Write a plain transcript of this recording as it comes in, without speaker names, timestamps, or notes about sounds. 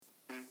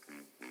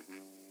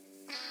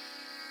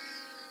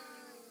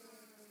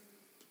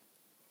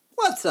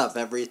What's up,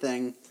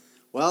 everything?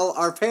 Well,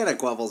 our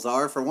panic levels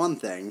are, for one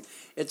thing.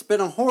 It's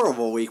been a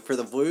horrible week for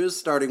the Blues,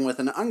 starting with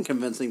an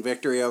unconvincing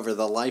victory over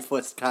the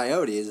lifeless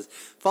Coyotes,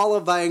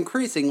 followed by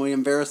increasingly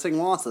embarrassing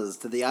losses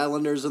to the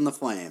Islanders and the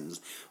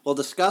Flames. We'll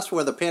discuss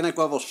where the panic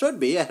level should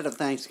be ahead of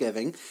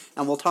Thanksgiving,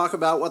 and we'll talk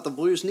about what the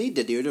Blues need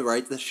to do to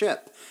right the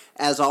ship.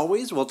 As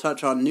always, we'll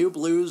touch on new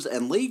Blues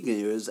and league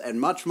news and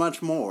much,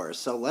 much more.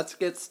 So let's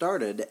get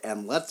started,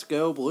 and let's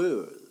go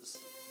Blues.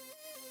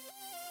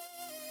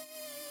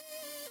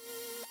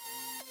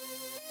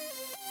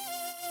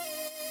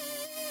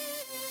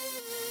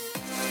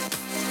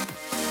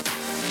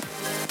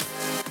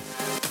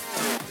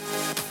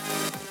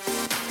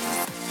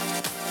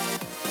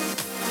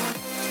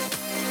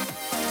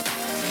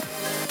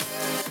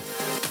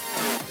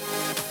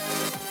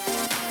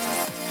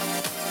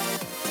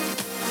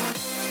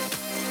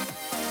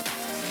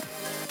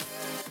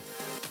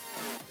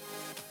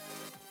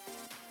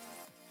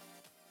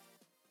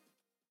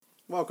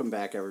 Welcome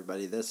back,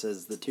 everybody. This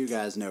is the Two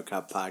Guys No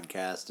Cup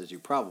podcast, as you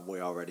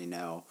probably already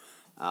know.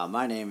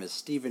 My name is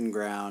Stephen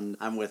Ground.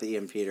 I'm with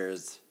Ian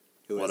Peters,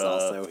 who is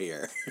also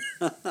here.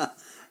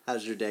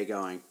 How's your day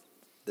going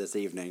this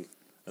evening?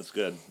 That's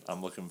good.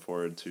 I'm looking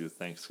forward to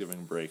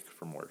Thanksgiving break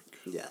from work.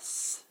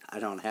 Yes. I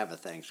don't have a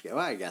Thanksgiving.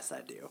 Well, I guess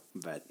I do,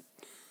 but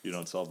You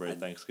don't celebrate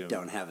Thanksgiving?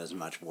 Don't have as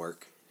much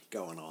work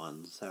going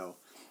on, so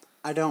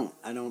I don't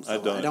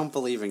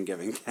believe in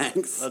giving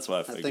thanks. That's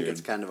what I figured. I think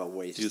it's kind of a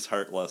waste. He's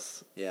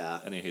heartless.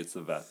 Yeah. And he hates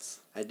the vets.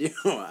 I do.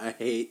 I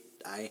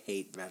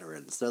hate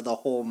veterans. So the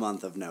whole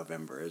month of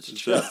November is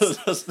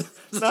just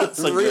not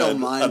so real good at the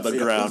minefield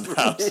Ground for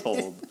me.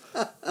 household.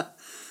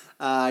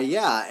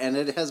 Yeah, and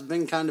it has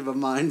been kind of a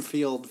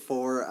minefield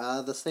for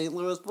the St.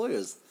 Louis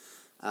Blues.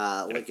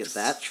 Look at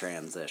that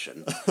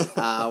transition.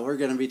 We're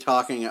going to be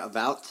talking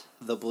about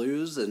the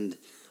Blues and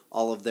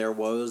all of their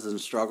woes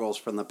and struggles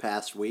from the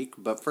past week.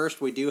 But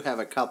first, we do have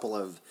a couple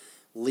of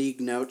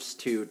league notes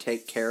to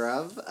take care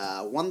of.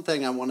 One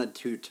thing I wanted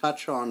to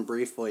touch on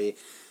briefly,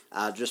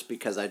 just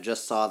because I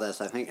just saw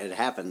this, I think it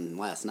happened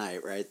last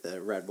night, right?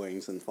 The Red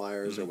Wings and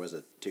Flyers, or was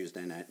it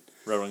Tuesday night?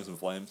 Red Wings and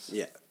Flames?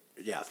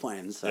 Yeah,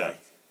 Flames, sorry.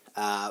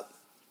 Yeah.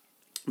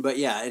 But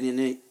yeah,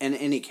 in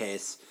any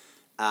case,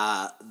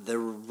 the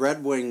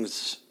Red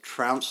Wings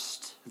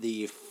trounced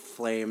the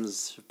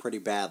Flames pretty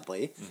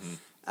badly,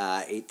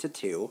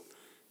 8-2,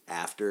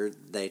 after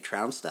they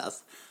trounced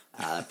us.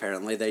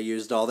 Apparently they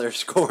used all their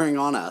scoring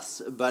on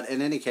us. But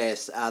in any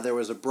case, there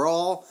was a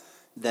brawl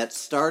that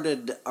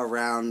started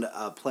around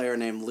a player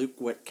named Luke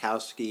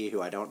Witkowski,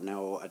 who I don't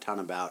know a ton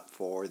about,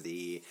 for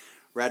the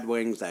Red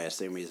Wings. I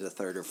assume he's a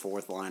third or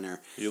fourth liner.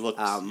 You look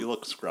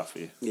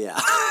scruffy. Yeah.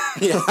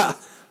 Yeah.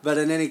 But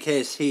in any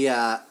case, he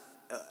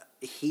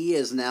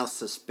is now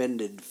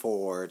suspended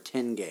for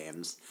 10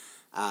 games.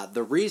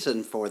 The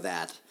reason for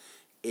that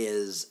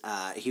is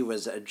he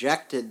was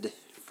ejected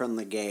from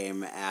the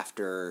game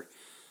after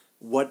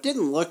what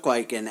didn't look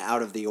like an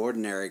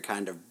out-of-the-ordinary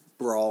kind of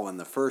brawl in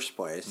the first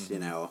place,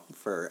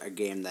 for a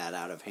game that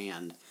out of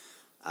hand.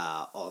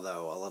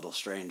 Although a little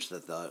strange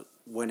that the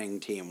winning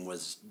team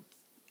was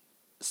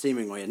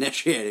seemingly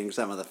initiating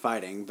some of the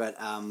fighting. But,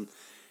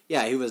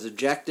 yeah, he was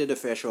ejected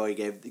officially,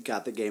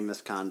 got the game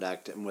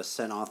misconduct, and was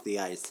sent off the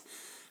ice.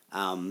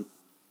 And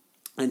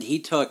he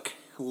took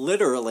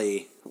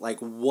literally like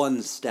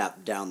one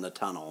step down the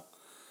tunnel.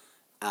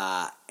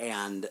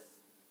 And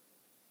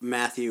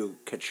Matthew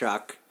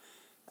Tkachuk,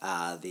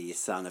 the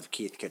son of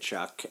Keith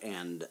Tkachuk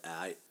and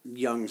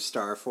young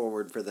star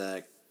forward for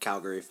the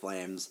Calgary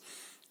Flames,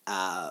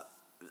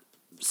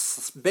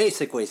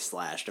 basically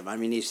slashed him. I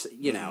mean, he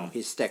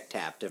stick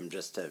tapped him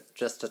just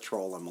to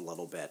troll him a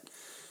little bit.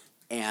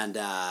 And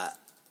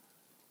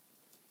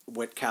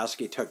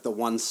Witkowski took the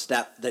one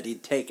step that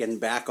he'd taken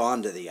back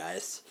onto the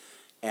ice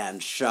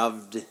and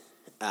shoved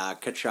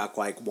Tkachuk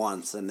like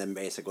once, and then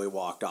basically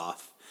walked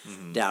off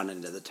down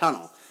into the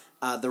tunnel.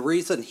 The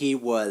reason he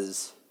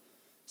was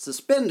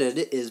suspended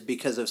is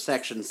because of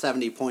Section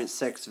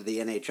 70.6 of the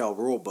NHL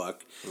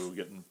rulebook. We're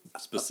getting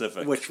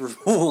specific.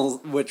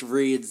 Which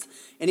reads,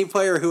 any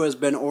player who has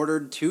been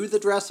ordered to the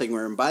dressing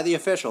room by the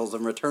officials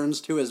and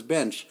returns to his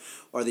bench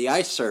or the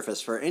ice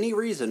surface for any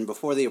reason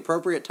before the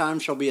appropriate time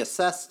shall be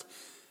assessed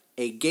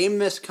a game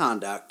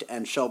misconduct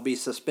and shall be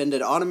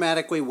suspended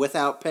automatically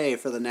without pay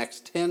for the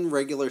next 10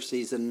 regular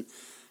season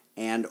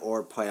and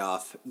or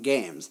playoff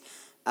games.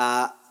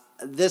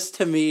 This,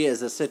 to me,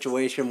 is a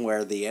situation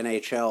where the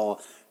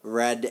NHL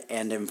read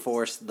and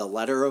enforced the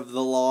letter of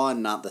the law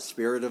and not the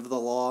spirit of the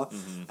law.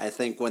 I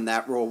think when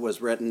that rule was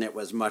written, it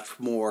was much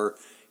more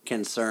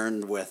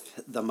concerned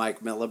with the Mike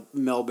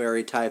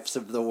Milbury types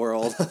of the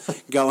world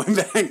going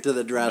back to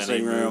the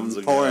dressing room,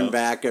 pouring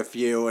back a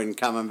few, and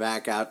coming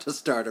back out to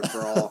start a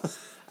brawl.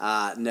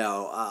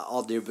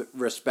 All due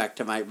respect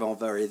to Mike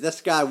Milbury,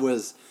 this guy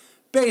was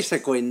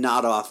basically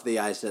not off the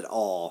ice at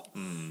all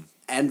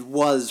and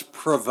was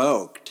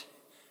provoked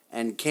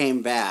and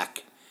came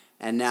back,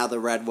 and now the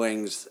Red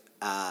Wings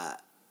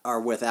are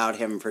without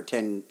him for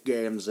 10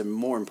 games, and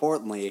more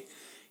importantly,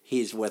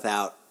 he's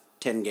without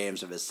 10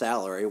 games of his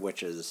salary,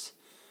 which is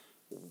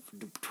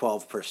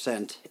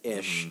 12%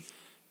 ish,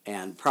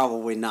 and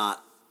probably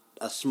not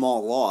a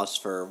small loss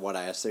for what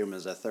I assume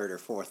is a third or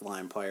fourth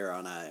line player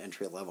on an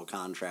entry level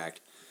contract.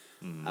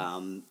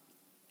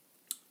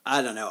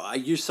 I don't know.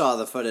 You saw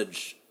the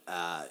footage,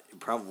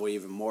 probably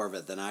even more of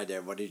it than I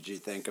did. What did you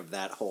think of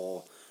that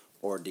whole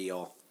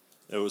ordeal?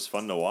 It was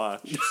fun to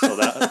watch, so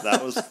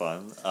that was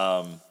fun.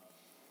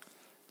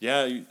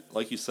 Yeah,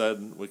 like you said,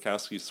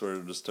 Witkowski sort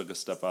of just took a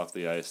step off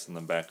the ice and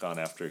then back on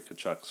after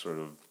Tkachuk sort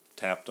of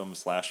tapped him,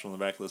 slashed him in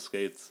the back of the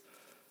skates.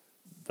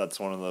 That's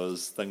one of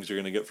those things you're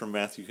going to get from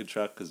Matthew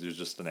Tkachuk because he's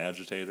just an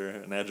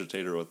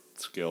agitator with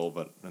skill,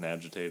 but an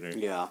agitator.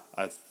 Yeah.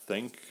 I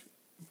think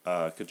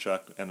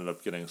Tkachuk ended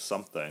up getting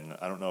something.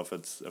 I don't know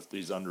if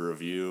he's under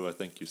review. I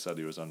think you said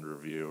he was under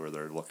review, or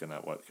they're looking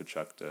at what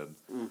Tkachuk did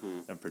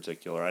in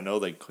particular. I know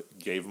they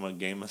gave him a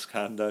game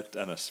misconduct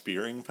and a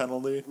spearing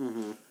penalty,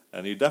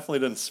 and he definitely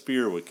didn't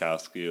spear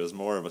Witkowski. It was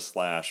more of a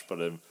slash, but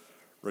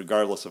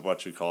regardless of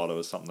what you call it, it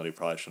was something that he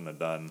probably shouldn't have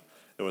done.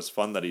 It was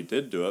fun that he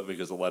did do it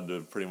because it led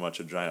to pretty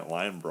much a giant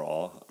line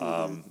brawl.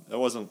 It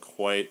wasn't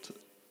quite,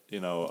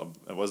 it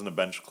wasn't a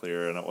bench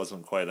clear, and it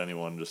wasn't quite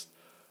anyone just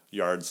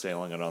yard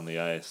sailing it on the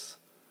ice.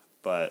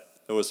 But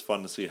it was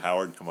fun to see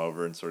Howard come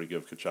over and sort of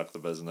give Tkachuk the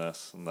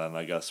business. And then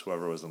I guess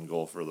whoever was in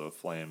goal for the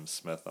Flames,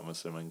 Smith, I'm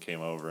assuming,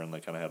 came over and they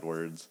kind of had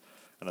words.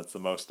 And it's the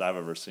most I've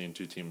ever seen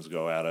two teams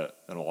go at it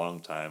in a long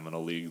time in a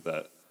league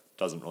that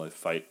doesn't really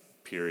fight,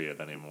 period,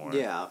 anymore.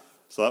 Yeah.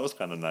 So that was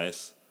kind of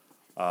nice.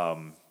 I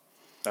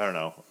don't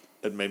know.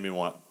 It made me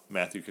want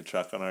Matthew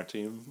Tkachuk on our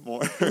team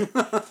more.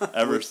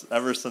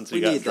 ever since he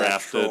got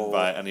drafted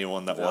by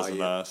anyone that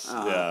wasn't us.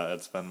 Yeah,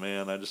 it's been,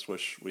 man, I just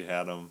wish we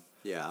had him.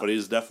 Yeah. But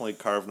he's definitely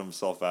carved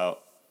himself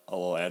out a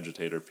little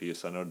agitator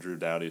piece. I know Drew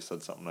Doughty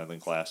said something, I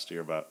think, last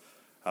year about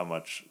how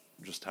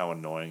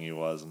annoying he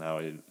was and how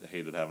he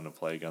hated having to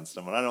play against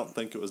him. And I don't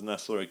think it was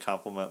necessarily a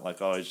compliment,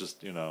 like, oh, he's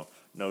just,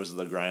 nose of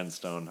the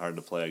grindstone, hard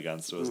to play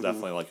against. It was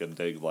definitely like a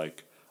dig,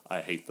 like, I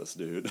hate this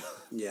dude.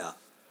 Yeah.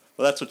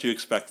 Well, that's what you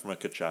expect from a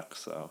Tkachuk,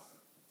 so.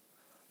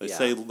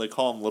 They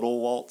call him Little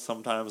Walt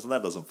sometimes, and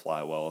that doesn't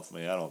fly well with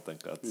me. I don't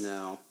think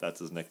that's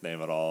his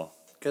nickname at all.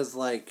 Because,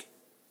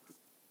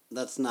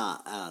 that's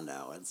not, I don't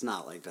know, it's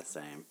not, the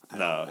same. I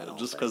don't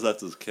just because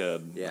that's his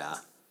kid. Yeah.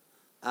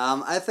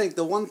 I think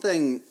the one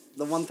thing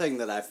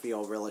that I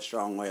feel really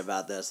strongly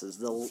about this is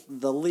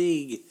the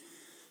league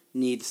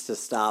needs to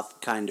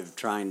stop kind of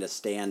trying to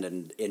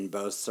stand in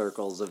both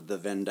circles of the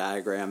Venn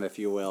diagram, if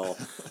you will.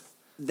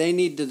 They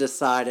need to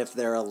decide if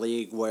they're a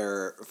league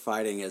where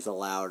fighting is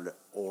allowed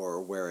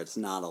or where it's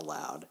not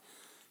allowed.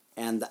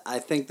 And I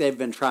think they've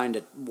been trying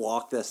to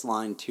walk this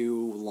line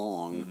too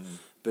long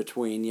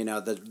between,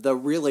 the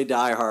really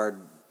diehard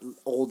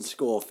old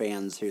school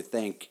fans who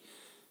think,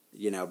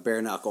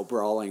 bare knuckle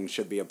brawling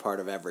should be a part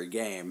of every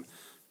game,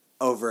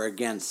 over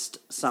against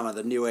some of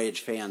the new age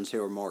fans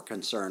who are more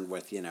concerned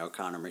with,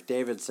 Connor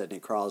McDavid, Sidney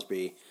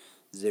Crosby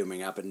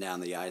zooming up and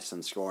down the ice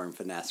and scoring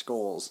finesse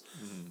goals.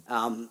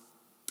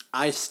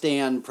 I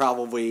stand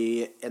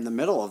probably in the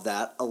middle of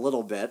that a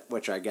little bit,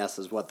 which I guess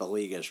is what the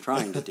league is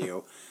trying to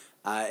do.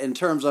 In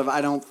terms of,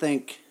 I don't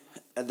think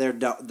there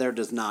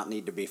does not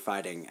need to be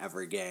fighting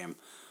every game.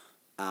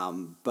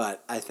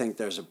 But I think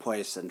there's a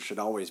place and should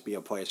always be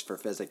a place for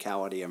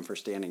physicality and for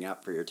standing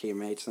up for your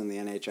teammates in the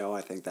NHL.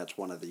 I think that's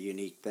one of the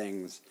unique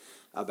things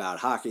about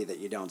hockey that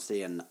you don't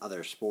see in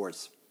other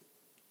sports.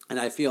 And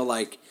I feel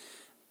like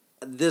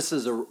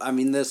there's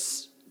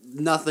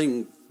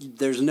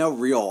no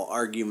real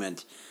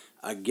argument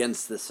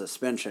against the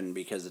suspension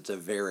because it's a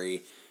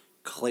very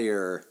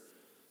clear,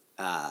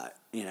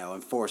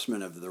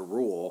 enforcement of the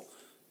rule.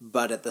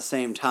 But at the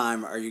same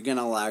time, are you going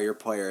to allow your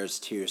players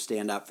to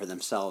stand up for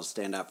themselves,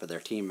 stand up for their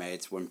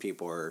teammates when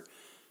people are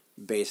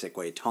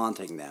basically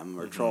taunting them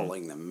or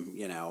trolling them,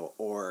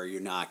 or are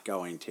you not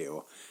going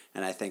to?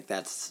 And I think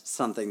that's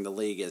something the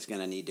league is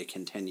going to need to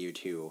continue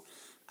to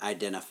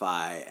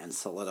identify and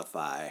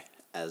solidify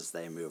as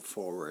they move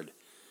forward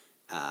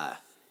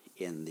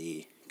in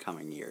the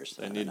coming years.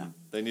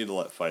 They need to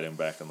let fighting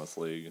back in this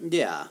league.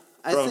 Yeah.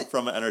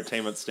 From an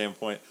entertainment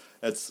standpoint,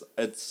 it's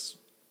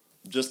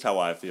just how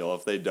I feel.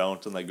 If they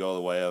don't and they go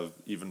the way of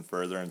even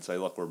further and say,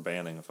 look, we're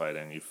banning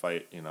fighting, you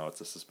fight,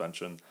 it's a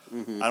suspension.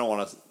 I don't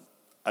want to,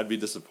 I'd be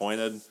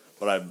disappointed,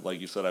 but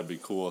like you said, I'd be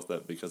cool with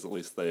it because at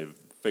least they've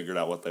figured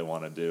out what they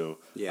want to do.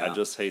 Yeah. I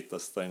just hate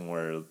this thing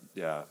where,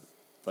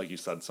 like you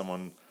said,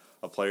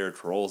 a player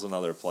trolls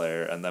another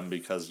player, and then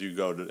because you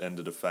go in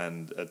to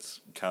defend, it's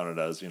counted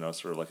as,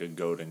 sort of like a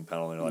goading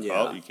penalty. You're like,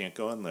 oh, you can't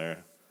go in there.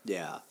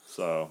 Yeah.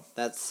 So.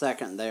 That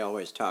second, they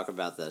always talk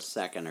about the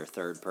second or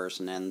third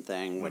person in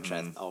thing, which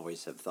I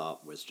always have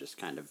thought was just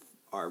kind of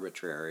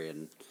arbitrary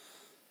and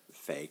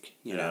fake,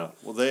 you know?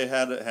 Well, they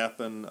had it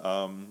happen,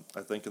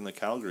 I think, in the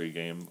Calgary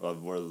game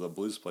where the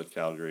Blues played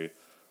Calgary,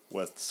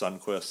 with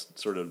Sundqvist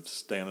sort of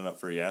standing up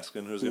for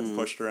Jaskin, who's getting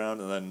pushed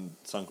around, and then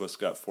Sundqvist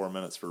got 4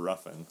 minutes for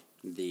roughing.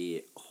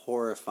 The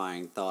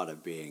horrifying thought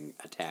of being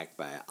attacked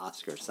by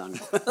Oscar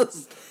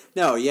Sundqvist.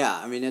 No, yeah,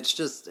 I mean, it's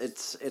just,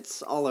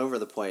 it's all over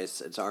the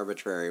place. It's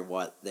arbitrary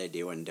what they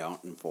do and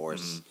don't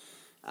enforce.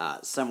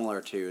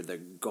 similar to the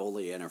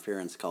goalie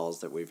interference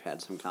calls that we've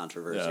had some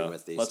controversy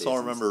with these Let's seasons. all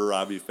remember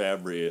Robbie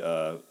Fabry,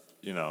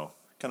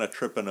 kind of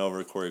tripping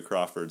over Corey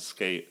Crawford's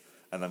skate,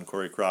 and then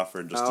Corey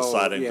Crawford just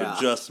deciding to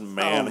just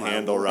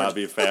manhandle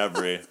Robbie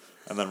Fabry,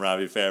 and then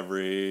Robbie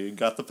Fabry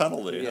got the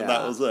penalty, and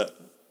that was it.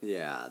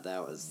 Yeah,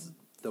 that was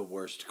the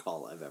worst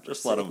call I've ever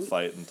Just seen. let him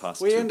fight and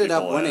toss We two ended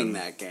up people winning in.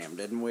 that game,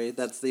 didn't we?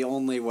 That's the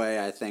only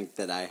way I think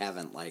that I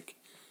haven't,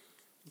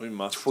 we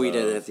must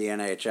tweeted at the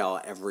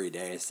NHL every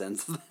day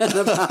since then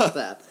about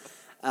that.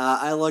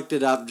 I looked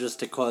it up just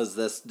to close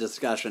this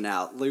discussion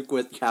out. Luke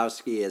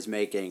Witkowski is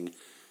making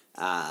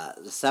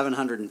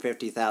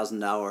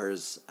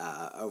 $750,000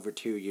 over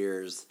 2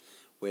 years,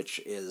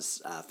 which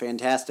is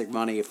fantastic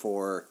money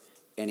for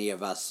any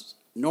of us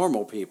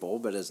normal people,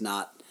 but is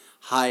not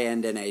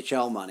high-end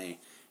NHL money.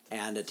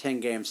 And a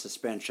 10-game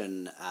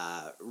suspension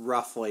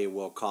roughly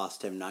will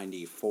cost him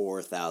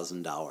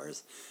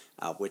 $94,000,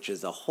 which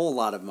is a whole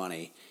lot of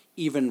money,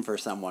 even for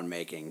someone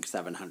making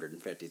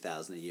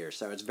 $750,000 a year.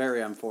 So it's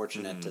very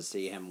unfortunate to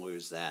see him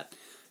lose that.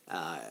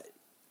 I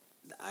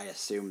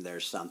assume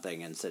there's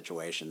something in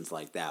situations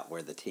like that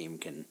where the team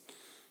can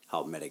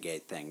help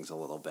mitigate things a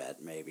little bit,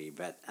 maybe.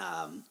 But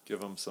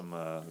give him some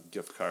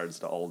gift cards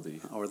to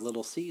Aldi or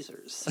Little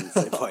Caesars, since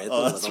they play at the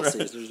Little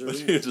Caesars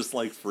arena. Just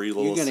like free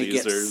Little You're gonna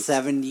Caesars. get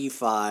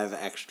 75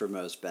 extra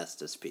most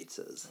bestest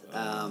pizzas.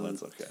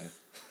 That's okay.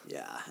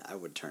 Yeah, I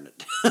would turn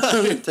it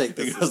down. Take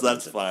this Because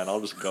that's fine.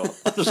 I'll just go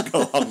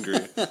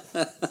hungry.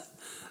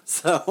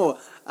 So,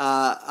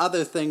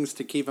 other things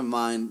to keep in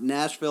mind: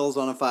 Nashville's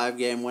on a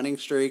 5-game winning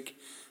streak,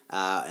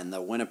 and the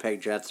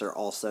Winnipeg Jets are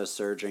also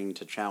surging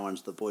to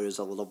challenge the Blues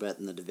a little bit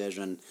in the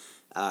division.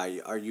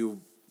 Are you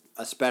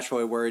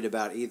especially worried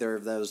about either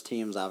of those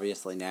teams?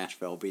 Obviously,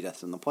 Nashville beat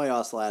us in the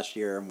playoffs last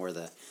year, and we're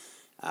the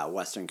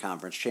Western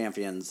Conference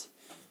champions.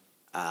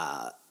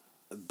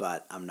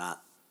 But I'm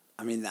not.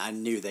 I mean, I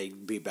knew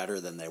they'd be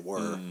better than they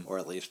were, or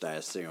at least I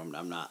assumed.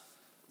 I'm not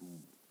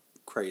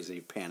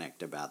crazy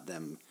panicked about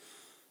them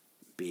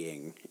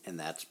being in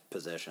that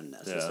position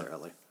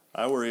necessarily.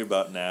 I worry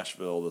about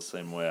Nashville the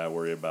same way I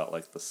worry about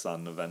the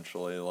Sun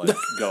eventually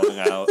going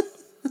out.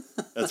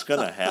 It's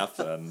gonna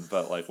happen,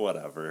 but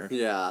whatever.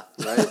 Yeah,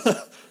 right.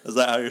 Is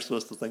that how you're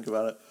supposed to think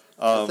about it?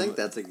 I think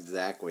that's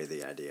exactly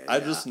the idea.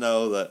 I just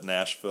know that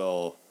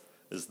Nashville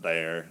is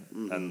there,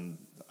 and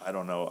I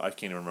don't know. I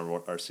can't even remember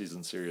what our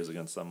season series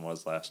against them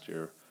was last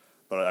year.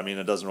 But I mean,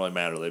 it doesn't really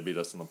matter. They beat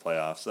us in the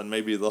playoffs, and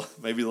maybe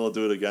they'll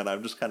do it again.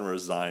 I'm just kind of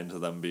resigned to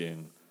them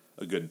being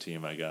a good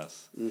team, I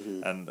guess.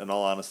 And in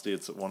all honesty,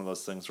 it's one of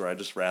those things where I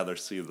just rather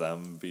see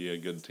them be a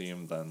good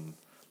team than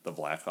the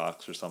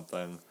Blackhawks or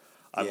something.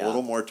 I'm a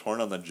little more torn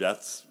on the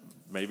Jets.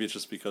 Maybe it's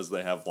just because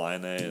they have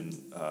Laine and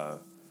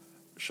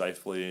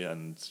Scheifele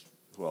and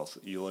who else?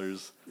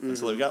 Ehlers. And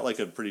so they've got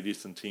a pretty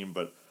decent team,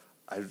 but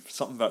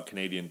something about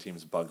Canadian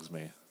teams bugs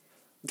me.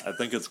 I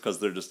think it's because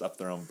they're just up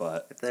their own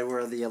butt. If they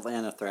were the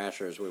Atlanta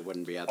Thrashers, we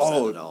wouldn't be upset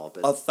at all.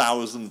 But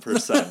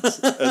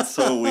 1,000%. It's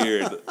so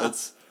weird.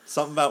 It's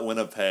something about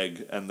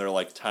Winnipeg and their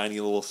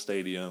tiny little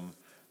stadium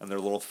and their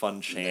little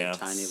fun chants.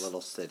 Their tiny little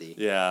city.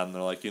 Yeah, and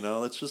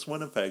they're it's just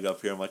Winnipeg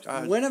up here. I'm like,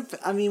 Winnipeg.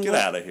 I mean, get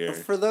out of here.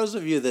 For those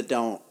of you that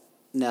don't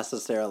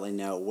necessarily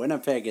know,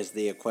 Winnipeg is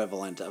the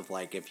equivalent of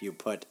if you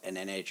put an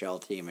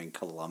NHL team in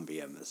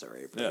Columbia,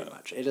 Missouri. Pretty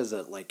much, it is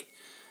a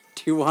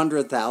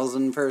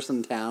 200,000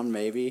 person town,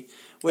 maybe.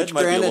 Which,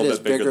 granted, is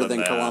bigger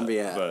than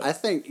Columbia. I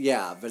think,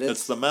 but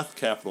it's the meth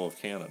capital of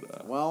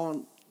Canada.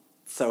 Well,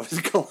 so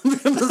is Columbia,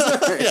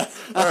 Missouri. Yeah,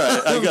 all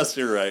right. I guess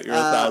you're right. You're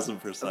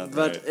 1,000% right.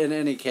 But in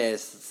any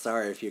case,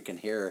 sorry if you can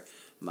hear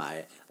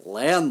my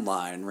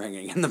landline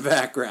ringing in the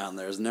background.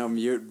 There's no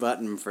mute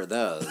button for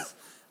those,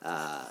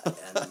 and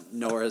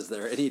nor is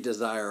there any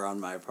desire on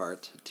my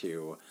part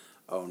to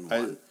own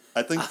one.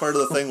 I think part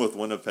of the thing with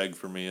Winnipeg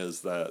for me is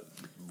that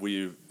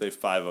they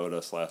 5-0'd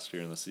us last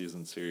year in the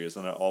season series,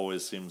 and it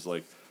always seems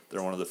like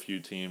they're one of the few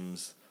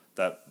teams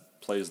that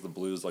plays the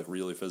Blues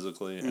really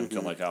physically and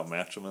can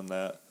outmatch them in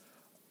that.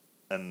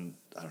 And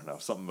I don't know,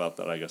 something about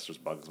that I guess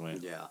just bugs me.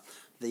 Yeah,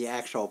 the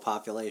actual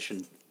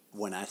population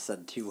when I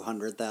said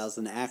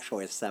 200,000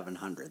 actually is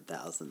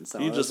 700,000,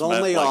 so it was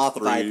only off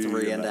by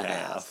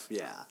 3.5.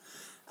 Yeah.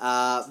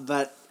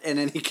 But in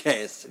any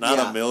case, not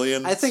a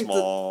million. I think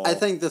small. I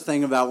think the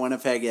thing about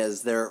Winnipeg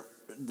is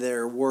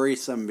they're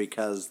worrisome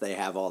because they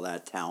have all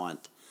that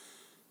talent,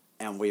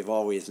 and we've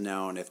always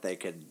known if they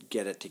could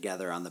get it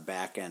together on the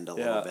back end a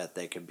little bit,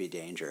 they could be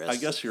dangerous. I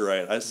guess you're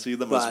right. I see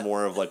them as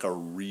more of a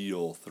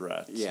real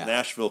threat. Yeah.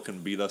 Nashville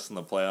can beat us in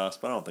the playoffs,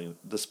 but I don't think,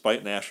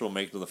 despite Nashville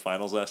making to the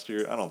finals last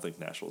year, I don't think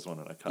Nashville's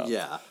winning a cup.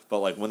 Yeah.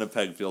 But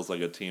Winnipeg feels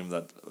like a team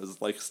that is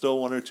still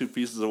one or two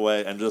pieces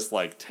away and just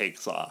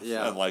takes off.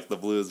 Yeah. And the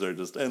Blues are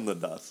just in the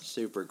dust.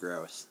 Super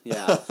gross.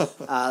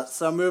 Yeah.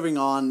 So moving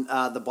on,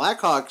 the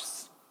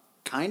Blackhawks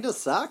kind of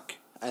suck,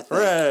 I think.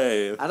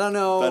 Hooray! I don't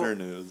know. Better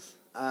news.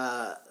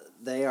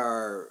 They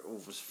are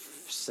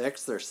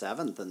 6th or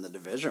 7th in the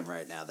division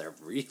right now. They're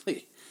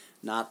really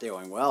not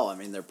doing well. I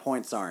mean, their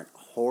points aren't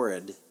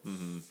horrid.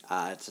 Mm-hmm.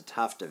 It's a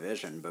tough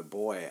division, but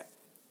boy,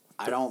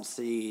 I don't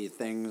see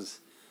things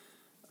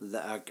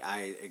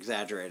I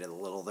exaggerated a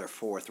little. They're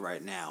fourth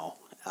right now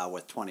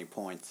with 20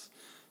 points.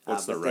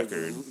 What's their but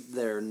record?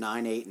 They're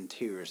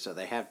 9-8-2, so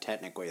they have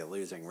technically a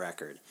losing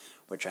record,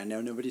 which I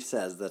know nobody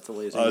says that's a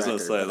losing I was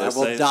record. gonna say, but I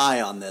will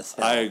die on this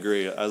hill. I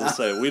agree. I was gonna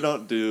say we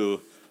don't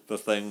do the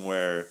thing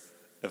where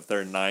if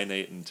they're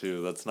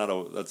 9-8-2,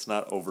 that's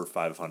not over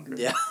 500.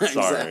 Yeah, sorry.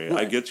 exactly.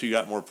 I get you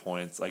got more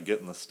points. I get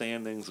in the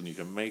standings and you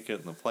can make it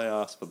in the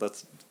playoffs, but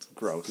that's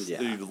gross.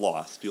 Yeah. You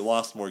lost. You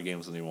lost more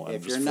games than you won.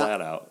 If just you're not-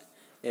 flat out.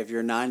 If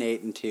you're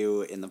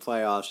 9-8-2 in the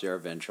playoffs, you're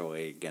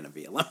eventually gonna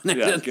be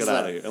eliminated. Yeah, get so-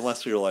 out of here.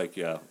 Unless you're like,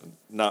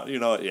 not you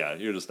know what? Yeah,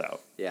 you're just out.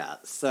 Yeah,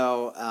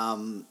 so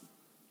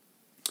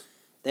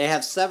they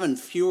have 7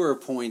 fewer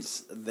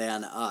points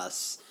than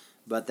us,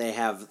 but they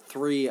have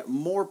 3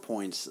 more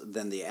points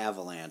than the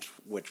Avalanche,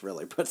 which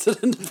really puts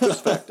it into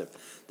perspective.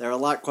 They're a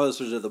lot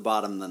closer to the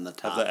bottom than the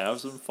top. Have the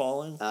Avs been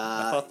falling?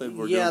 I thought they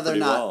were doing they're pretty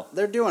not. well.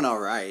 They're doing all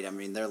right. I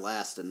mean, they're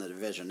last in the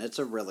division. It's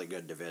a really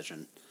good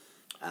division.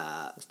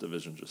 This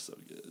division's just so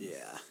good.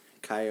 Yeah,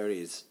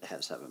 Coyotes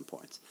have 7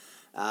 points.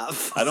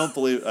 I don't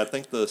believe. I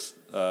think the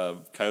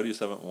Coyotes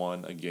haven't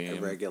won a game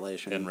In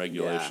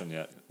regulation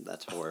yet.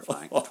 That's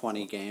horrifying.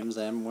 20 games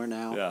in, we're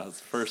now. Yeah, it's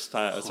the first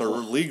time. It's a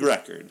league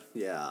record.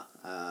 Yeah,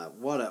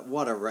 what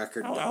a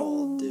record to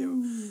hold,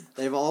 dude.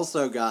 They've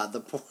also got the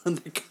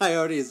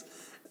Coyotes.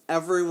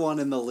 Everyone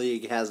in the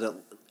league has it.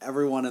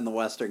 Everyone in the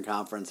Western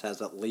Conference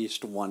has at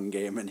least 1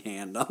 game in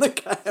hand on the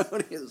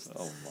Coyotes.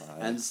 Oh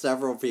my! And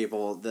several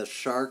people, the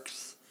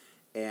Sharks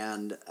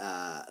have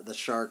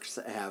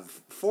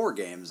 4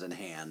 games in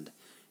hand,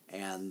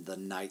 and the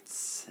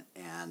Knights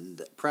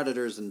and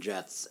Predators and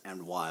Jets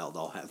and Wild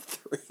all have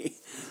 3.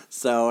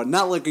 So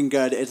not looking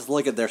good. It's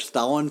they're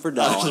stalling for Dahlin.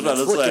 I was about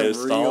to say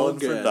stalling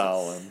for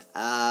Dahlin.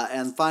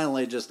 And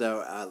finally, just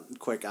a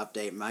quick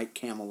update: Mike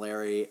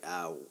Camilleri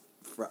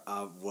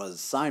was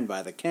signed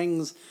by the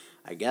Kings,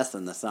 I guess,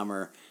 in the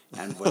summer,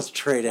 and was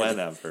traded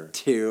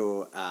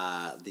to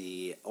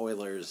the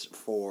Oilers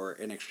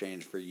in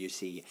exchange for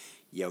UC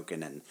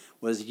Jokinen.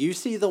 Was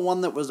UC the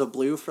one that was a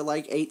blue for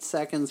like 8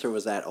 seconds, or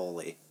was that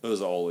Oli? It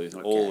was Oli. Okay.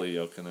 Oli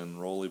Jokinen.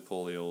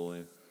 Roly-poly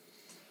Oli.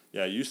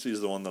 Yeah, UC is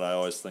the one that I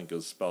always think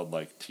is spelled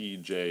like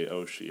TJ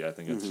Oshie. I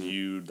think it's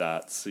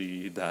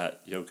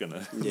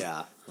U.C.Jokinen.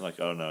 Yeah. Like,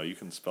 oh no, you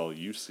can spell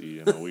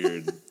UC in a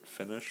weird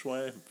Finnish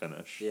way.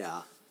 Finnish.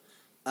 Yeah.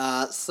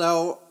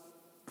 So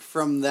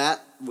from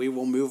that, we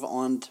will move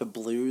on to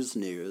Blues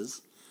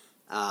news.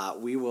 I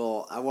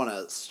want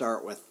to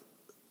start with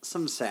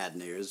some sad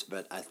news,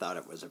 but I thought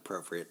it was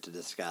appropriate to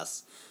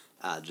discuss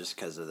just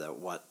because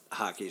of what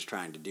hockey's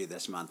trying to do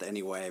this month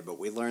anyway. But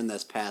we learned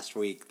this past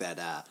week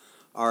that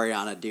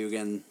Ariana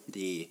Dugan,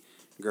 the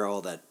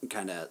girl that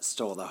kind of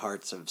stole the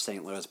hearts of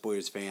St. Louis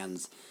Blues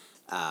fans,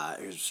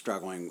 who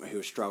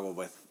struggled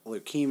with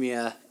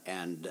leukemia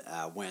and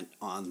went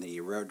on the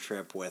road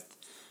trip with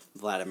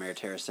Vladimir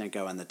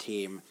Tarasenko and the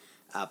team,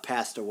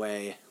 passed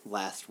away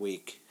last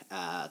week,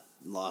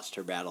 lost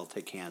her battle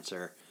to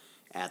cancer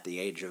at the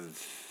age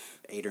of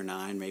 8 or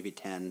 9, maybe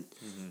 10.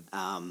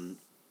 Mm-hmm.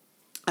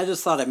 I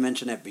just thought I'd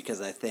mention it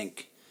because I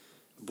think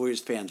Blues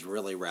fans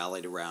really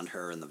rallied around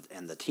her, and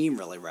the team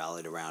really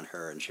rallied around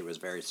her, and she was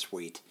very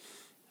sweet.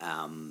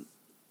 And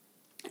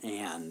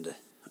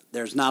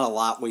there's not a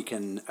lot we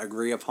can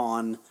agree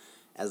upon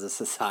as a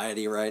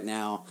society right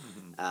now.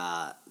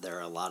 Mm-hmm. There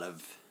are a lot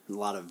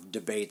of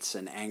debates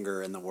and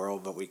anger in the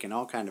world, but we can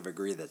all kind of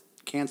agree that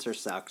cancer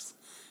sucks.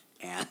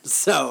 And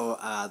so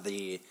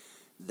the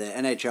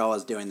NHL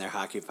is doing their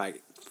Hockey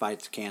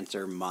Fights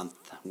Cancer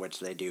Month, which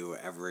they do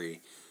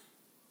every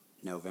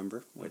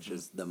November, which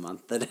is the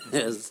month that it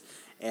is.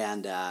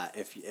 And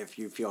if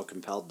you feel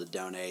compelled to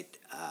donate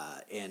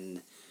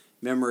in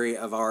memory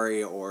of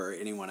Ari or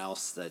anyone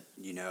else that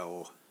you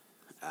know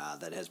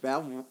that has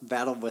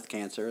battled with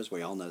cancer, as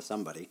we all know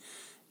somebody,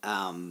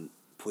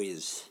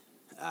 please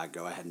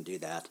go ahead and do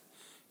that.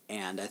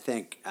 And I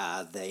think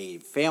the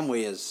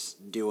family is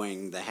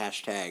doing the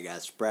hashtag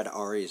Spread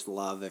Ari's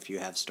Love if you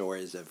have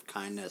stories of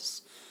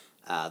kindness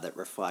that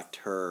reflect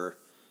her,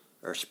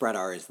 or Spread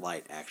Ari's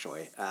Light,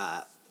 actually,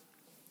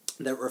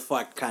 that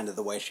reflect kind of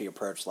the way she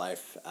approached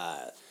life.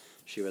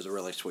 She was a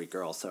really sweet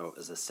girl, so it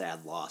was a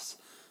sad loss.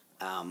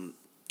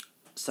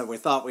 So we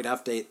thought we'd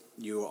update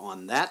you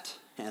on that,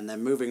 and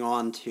then moving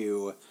on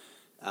to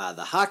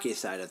the hockey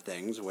side of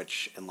things,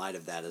 which in light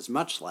of that is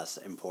much less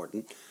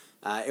important.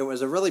 It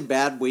was a really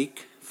bad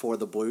week for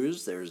the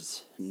Blues.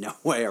 There's no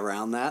way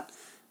around that.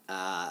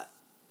 I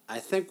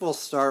think we'll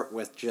start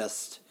with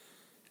just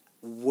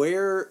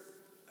where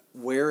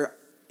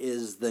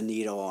is the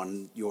needle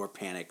on your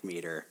panic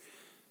meter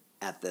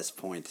at this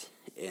point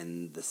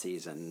in the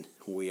season?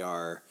 We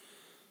are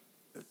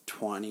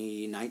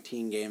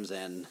 19 games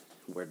in.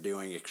 We're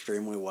doing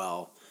extremely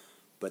well,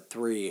 but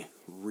 3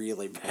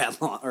 really bad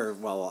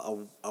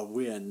a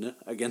win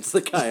against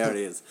the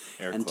Coyotes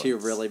and 2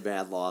 really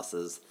bad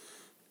losses.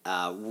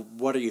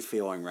 What are you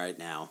feeling right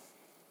now?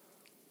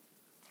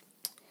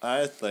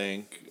 I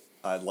think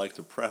I'd like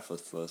to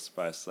preface this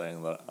by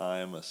saying that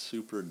I'm a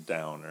super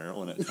downer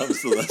when it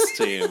comes to this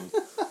team,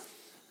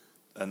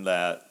 and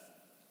that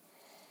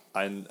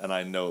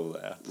I know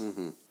that.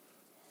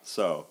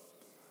 So,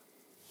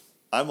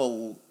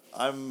 I'm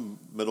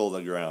middle of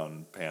the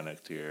ground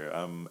panicked here.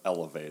 I'm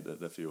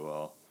elevated, if you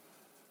will.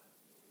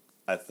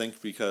 I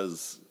think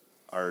because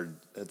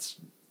it's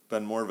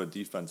been more of a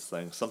defense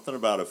thing. Something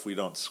about if we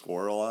don't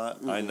score a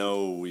lot, I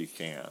know we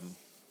can.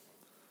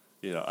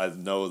 I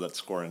know that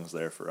scoring's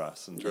there for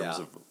us in terms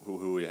of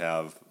who we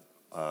have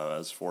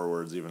as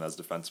forwards, even as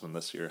defensemen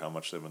this year, how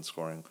much they've been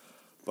scoring.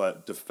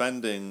 But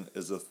defending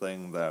is a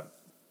thing that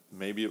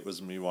maybe it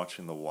was me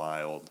watching the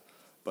Wild,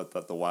 but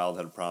that the Wild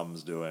had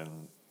problems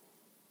doing,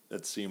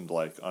 it seemed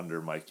like,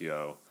 under Mike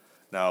Yeo.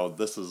 Now,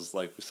 this is,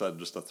 like we said,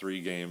 just a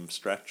 3-game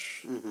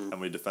stretch, and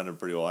we defended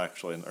pretty well,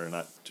 actually, or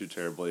not too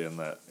terribly in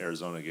that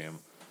Arizona game.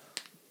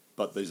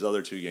 But these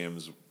other 2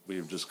 games,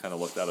 we've just kind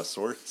of looked out of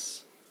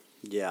sorts.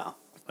 Yeah.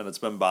 And it's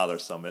been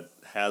bothersome. It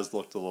has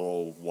looked a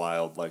little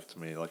Wild-like to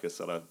me. Like I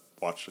said, I've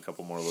watched a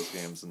couple more of those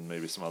games and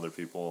maybe some other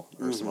people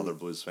or some other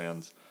Blues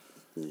fans.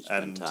 You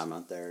spend time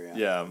out there, yeah.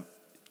 Yeah,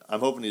 I'm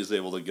hoping he's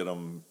able to get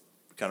them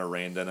kind of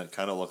reined in. It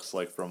kind of looks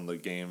like from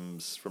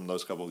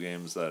those couple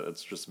games, that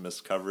it's just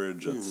missed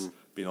coverage. It's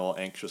being a little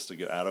anxious to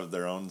get out of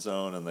their own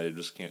zone, and they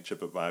just can't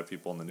chip it by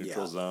people in the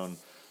neutral zone.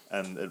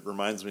 And it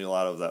reminds me a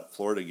lot of that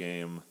Florida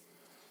game,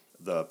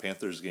 the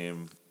Panthers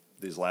game,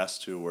 these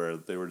last 2, where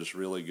they were just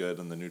really good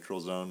in the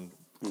neutral zone,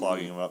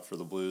 clogging them up for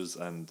the Blues,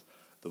 and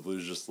the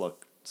Blues just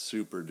look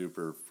super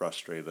duper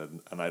frustrated.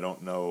 And I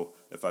don't know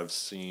if I've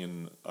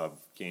seen a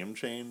game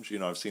change.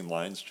 I've seen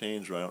lines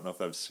change, but I don't know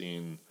if I've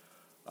seen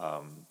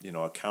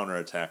a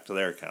counterattack to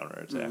their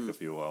counterattack,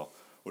 if you will,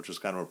 which is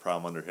kind of a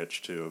problem under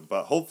Hitch too.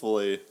 But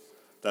hopefully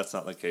that's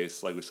not the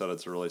case. Like we said,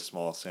 it's a really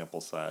small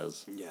sample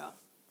size. Yeah.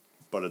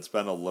 But it's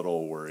been a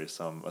little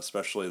worrisome,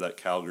 especially that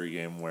Calgary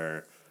game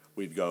where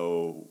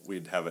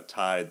we'd have it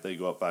tied, they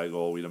go up by a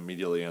goal, we'd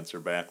immediately answer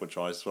back, which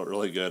always felt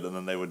really good, and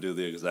then they would do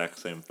the exact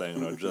same thing,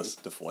 and it was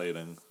just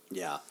deflating.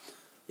 Yeah,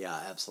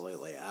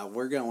 absolutely.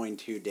 We're going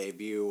to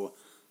debut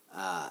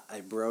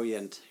a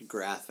brilliant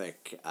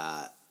graphic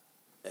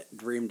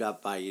dreamed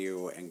up by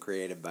you and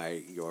created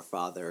by your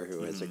father,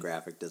 who is a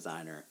graphic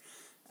designer,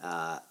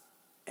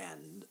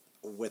 and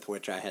with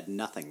which I had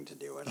nothing to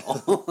do at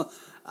all,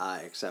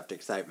 except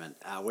excitement,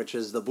 which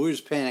is the Blues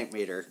panic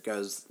meter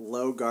goes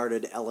low,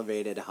 guarded,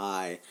 elevated,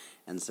 high,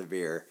 and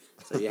severe.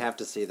 So you have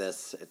to see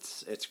this.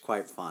 It's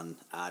quite fun.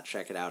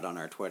 Check it out on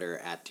our Twitter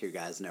at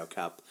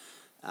 2guysnocup.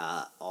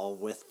 All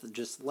with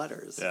just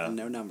letters and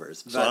no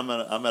numbers. So I'm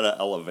at an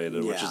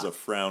elevated, which is a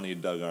frowny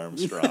Doug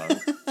Armstrong.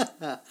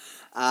 And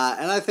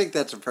I think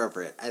that's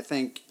appropriate. I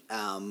think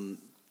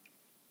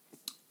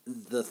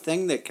the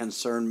thing that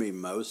concerned me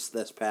most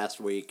this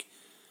past week,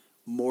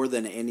 more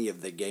than any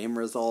of the game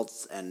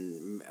results,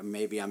 and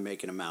maybe I'm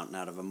making a mountain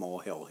out of a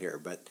molehill here,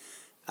 but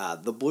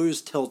the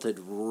Blues tilted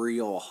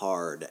real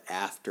hard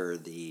after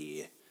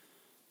the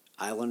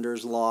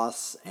Islanders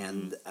loss,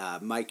 and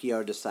Mike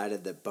Yeo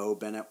decided that Bo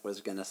Bennett was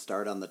going to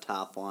start on the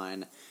top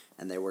line,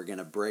 and they were going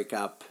to break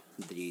up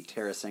the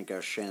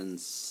Tarasenko,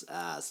 Shins,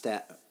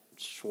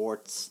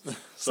 Schwartz,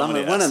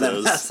 one of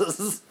them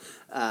S's.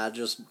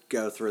 Just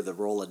go through the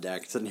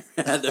Rolodex in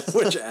your head of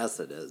which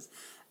S it is.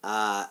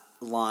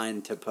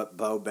 Line to put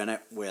Bo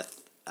Bennett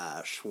with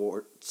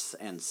Schwartz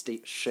and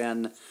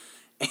Shin,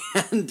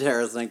 and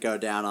Tarasenko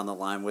down on the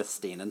line with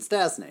Steen and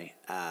Stastny,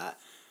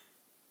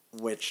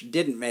 which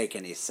didn't make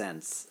any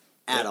sense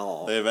at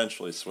all. They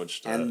eventually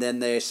switched and then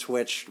they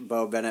switched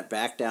Bo Bennett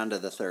back down to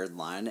the third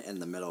line in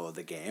the middle of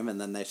the game,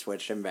 and then they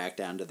switched him back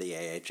down to the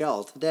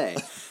AHL today.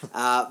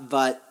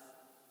 But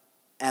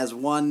as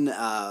one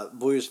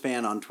Blues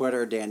fan on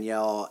Twitter,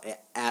 Danielle,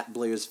 at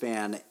Blues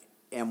fan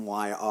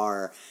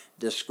MYR,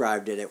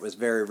 described it, it was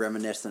very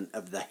reminiscent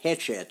of the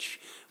Hitch,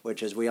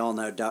 which, as we all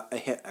know,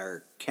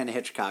 Ken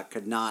Hitchcock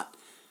could not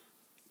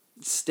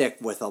stick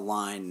with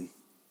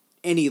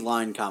any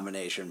line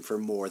combination for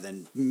more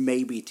than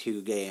maybe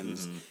 2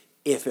 games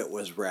if it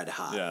was red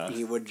hot. Yeah.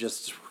 He would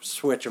just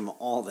switch them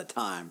all the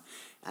time,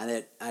 and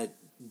it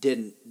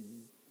didn't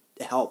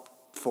help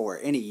for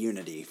any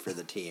unity for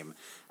the team.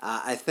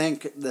 I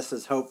think this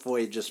is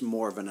hopefully just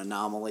more of an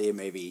anomaly.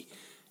 Maybe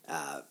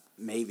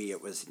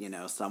it was,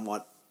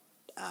 somewhat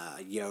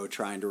Yeo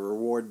trying to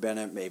reward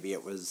Bennett. Maybe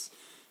it was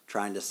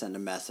trying to send a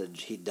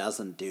message. He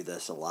doesn't do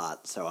this a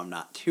lot, so I'm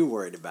not too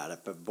worried about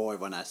it. But boy,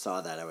 when I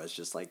saw that, I was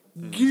just like,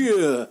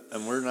 yeah.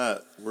 And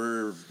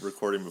we're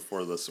recording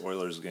before this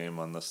Oilers game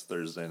on this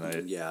Thursday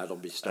night. Yeah, it'll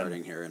be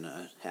starting here in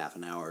a half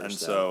an hour or so. And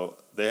so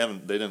they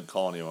didn't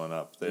call anyone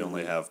up. They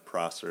only have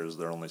Prosser as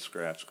their only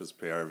scratch because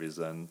PRV's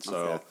in.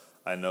 So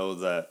I know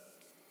that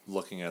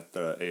looking at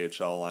the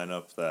AHL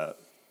lineup that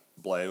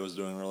Blais was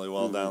doing really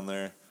well down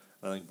there.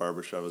 I think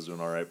Barbashev was doing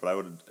all right, but I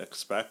would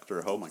expect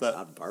or hope that... Oh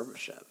my God,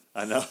 Barbashev.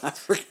 I know. I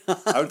forgot.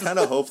 I would kind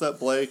of hope that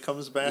Blais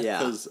comes back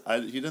because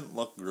he didn't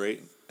look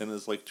great in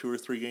his 2 or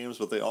 3 games,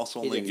 but they also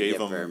only gave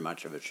him very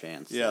much of a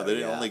chance. Yeah,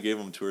 they only gave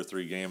him 2 or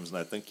 3 games, and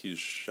I think he's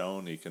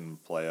shown he can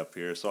play up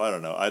here. So I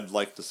don't know. I'd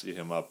like to see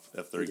him up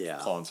if they're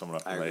calling someone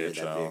up from the AHL.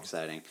 That'd be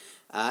exciting.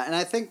 And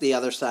I think the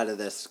other side of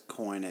this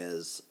coin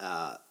is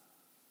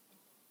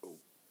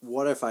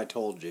what if I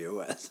told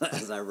you,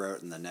 as I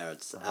wrote in the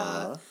notes,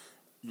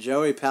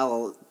 Joey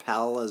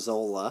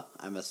Palazzola,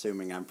 I'm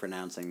assuming I'm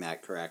pronouncing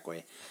that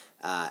correctly,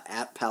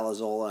 at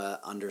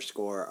Palazzola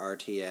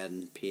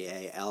 _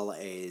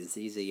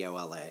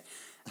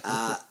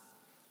 RTNPALAZZOLA,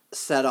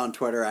 said on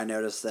Twitter, I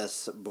noticed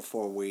this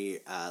before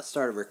we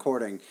started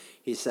recording,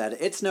 he said,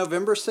 "It's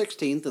November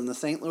 16th and the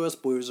St. Louis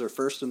Blues are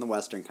first in the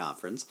Western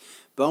Conference.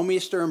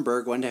 Bouwmeester and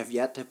Bergwijn have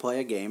yet to play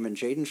a game, and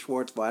Jaden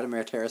Schwartz,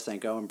 Vladimir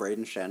Tarasenko, and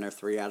Braden Shen are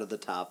 3 out of the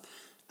top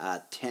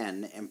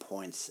 10 in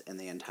points in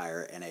the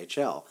entire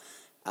NHL.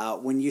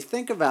 When you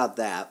think about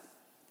that,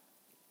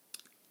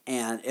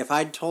 and if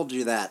I'd told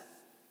you that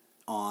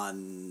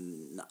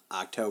on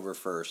October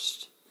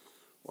 1st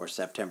or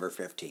September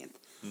 15th,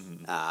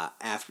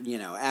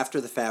 after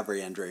the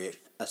Fabry injury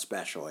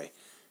especially,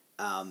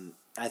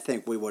 I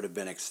think we would have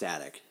been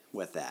ecstatic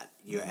with that.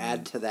 You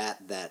add to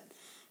that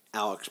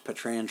Alex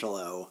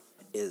Pietrangelo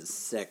is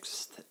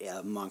 6th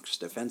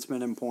amongst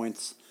defensemen in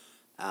points.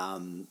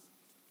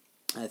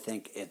 I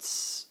think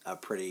it's a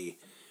pretty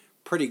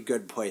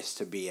good place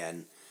to be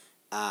in.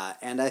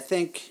 And I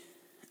think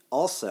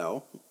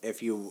also,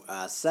 if you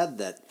said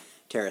that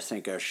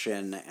Tarasenko,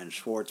 Shin, and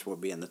Schwartz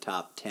would be in the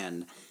top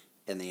 10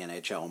 in the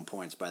NHL in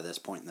points by this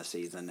point in the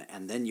season,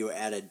 and then you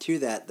added to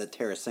that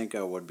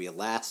Tarasenko would be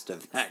last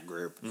of that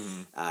group,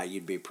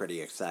 you'd be pretty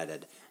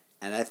excited.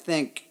 And I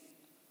think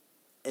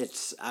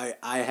I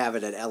have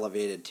it at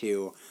elevated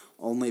too,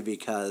 only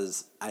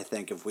because I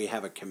think if we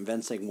have a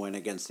convincing win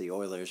against the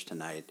Oilers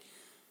tonight,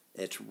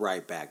 it's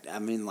right back. I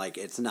mean, like,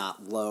 it's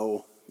not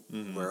low.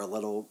 We're a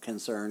little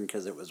concerned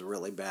because it was a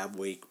really bad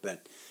week,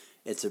 but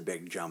it's a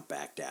big jump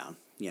back down.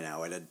 You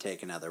know, it'd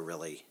take another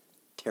really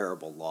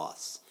terrible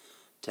loss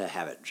to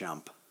have it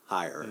jump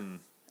higher.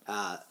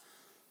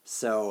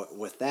 So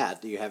with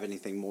that, do you have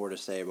anything more to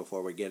say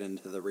before we get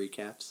into the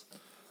recaps?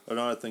 Oh,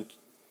 no, I think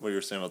what you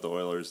were saying about the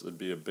Oilers, it'd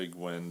be a big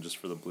win just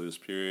for the Blues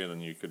period,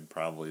 and you could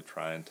probably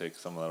try and take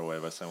some of that away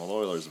by saying, well, the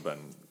Oilers have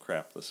been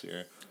crap this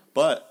year.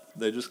 But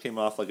they just came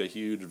off like a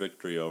huge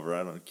victory over,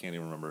 can't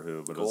even remember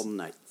who, but Golden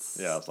Knights.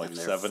 Yeah, it's like and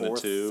their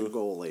 7-2.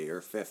 Goalie,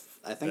 or 5th,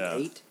 I think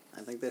 8.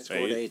 I think they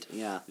scored 8.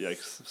 Yeah.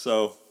 Yikes.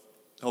 So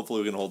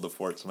hopefully we can hold the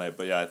fort tonight.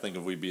 But yeah, I think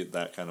if we beat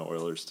that kind of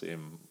Oilers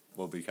team,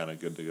 we'll be kind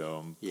of good to go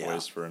and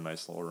poised for a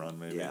nice little run,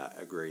 maybe. Yeah,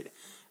 agreed.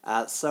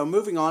 So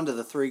moving on to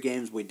the 3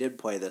 games we did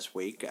play this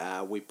week,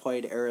 we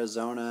played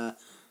Arizona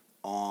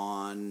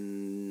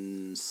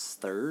on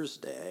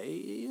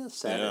Thursday.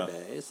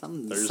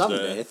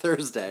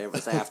 Thursday. It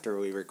was after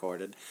we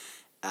recorded.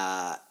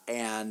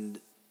 And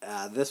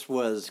this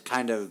was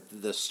kind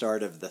of the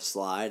start of the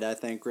slide, I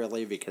think,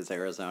 really, because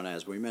Arizona,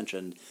 as we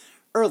mentioned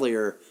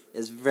earlier,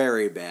 is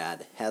very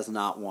bad, has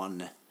not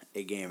won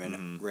a game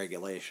in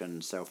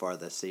regulation so far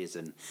this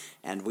season.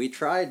 And we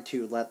tried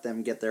to let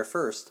them get there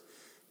first,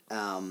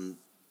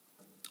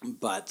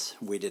 but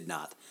we did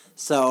not.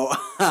 So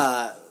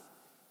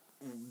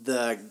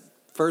the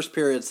first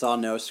period saw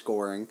no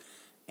scoring,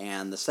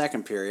 and the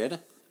second period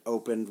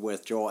opened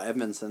with Joel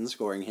Edmondson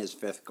scoring his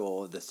 5th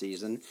goal of the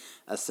season,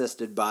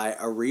 assisted by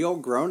a real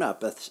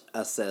grown-up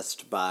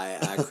assist by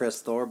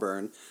Chris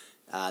Thorburn.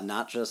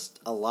 Not just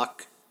a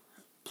luck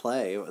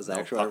play. It was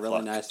actually a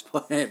really nice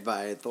play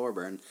by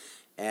Thorburn.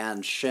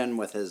 And Shen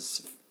with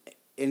his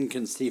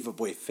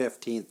inconceivably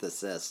 15th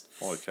assist.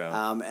 Holy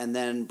cow. And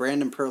then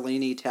Brandon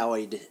Perlini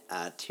tallied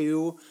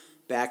 2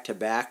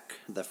 back-to-back.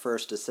 The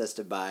first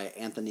assisted by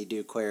Anthony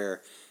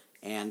Duclair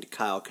and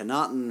Kyle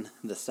Connaughton,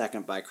 the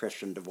second by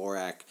Christian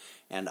Dvorak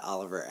and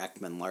Oliver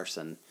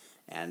Ekman-Larsson.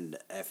 And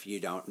if you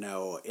don't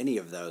know any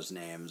of those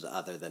names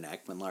other than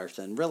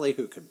Ekman-Larsson, really,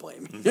 who could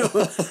blame you?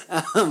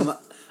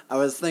 I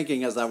was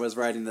thinking as I was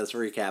writing this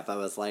recap, I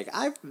was like,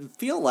 I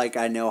feel like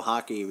I know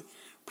hockey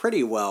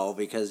pretty well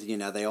because, you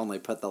know, they only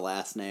put the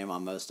last name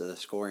on most of the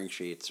scoring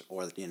sheets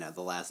or, you know,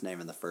 the last name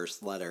in the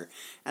first letter.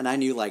 And I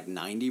knew like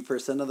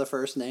 90% of the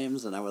first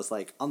names, and I was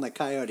like, on the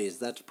Coyotes,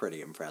 that's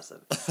pretty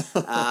impressive.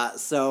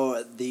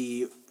 So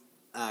the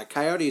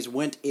Coyotes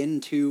went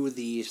into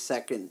the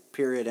second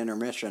period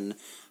intermission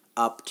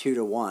up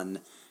 2-1,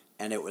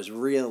 and it was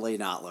really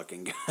not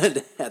looking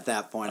good at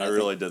that point. I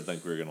really did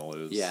think we were going to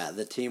lose. Yeah,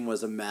 the team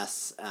was a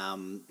mess.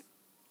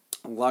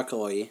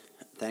 Luckily,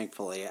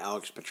 thankfully,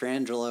 Alex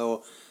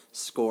Pietrangelo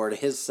scored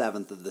his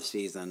 7th of the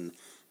season,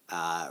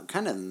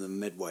 kind of in the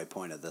midway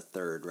point of the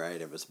third,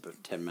 right? It was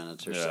about 10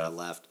 minutes or so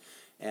left.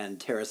 And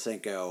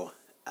Tarasenko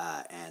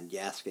and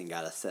Jaskin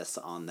got assists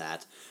on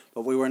that.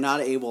 But we were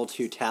not able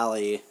to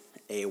tally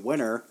a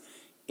winner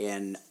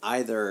in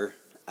either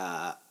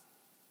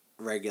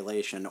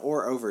regulation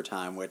or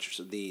overtime,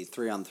 which the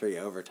 3-on-3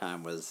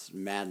 overtime was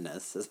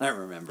madness, as I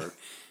remember.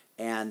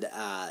 And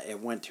it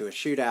went to a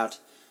shootout.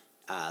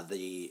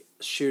 The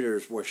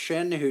shooters were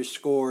Shin, who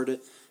scored,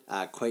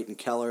 Clayton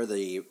Keller,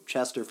 the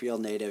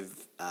Chesterfield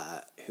native,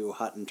 who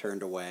Hutton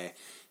turned away,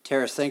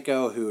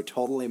 Tarasenko, who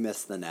totally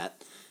missed the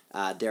net,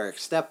 Derek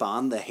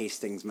Stepan, the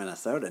Hastings,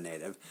 Minnesota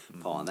native,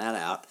 pulling that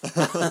out,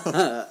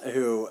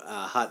 who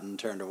Hutton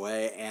turned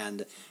away,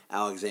 and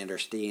Alexander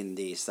Steen,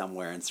 the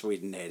somewhere in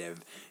Sweden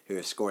native,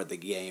 who scored the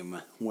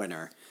game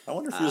winner. I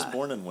wonder if he was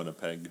born in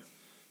Winnipeg.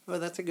 Oh,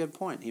 that's a good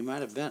point. He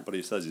might have been. But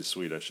he says he's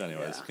Swedish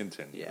anyways. Yeah.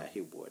 Continue. Yeah,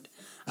 he would.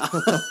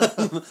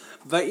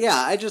 But yeah,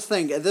 I just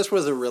think this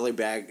was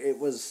it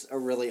was a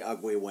really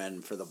ugly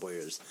win for the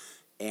Blues.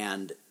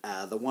 And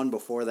the one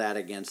before that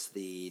against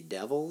the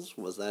Devils,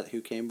 was that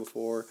who came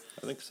before?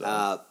 I think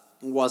so.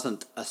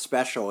 Wasn't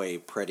especially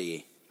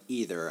pretty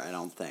either, I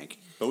don't think.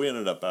 But we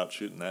ended up out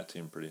shooting that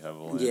team pretty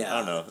heavily. Yeah.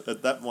 I don't know.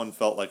 That one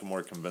felt like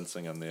more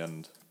convincing in the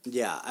end.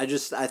 Yeah, I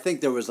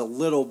think there was a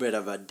little bit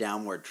of a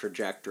downward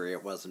trajectory.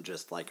 It wasn't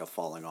just like a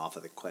falling off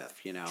of the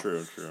cliff, you know?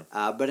 True.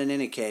 But in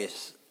any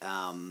case,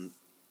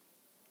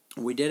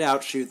 we did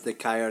outshoot the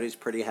Coyotes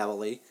pretty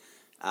heavily,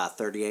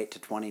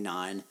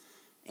 38-29.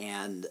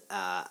 And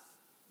I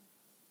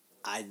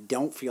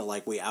don't feel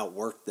like we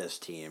outworked this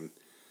team.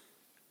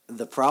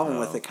 The problem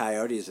with the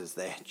Coyotes is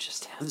they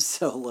just have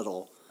so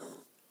little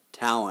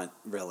talent,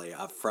 really,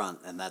 up front.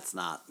 And that's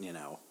not,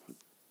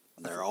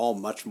 they're all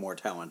much more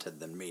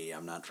talented than me.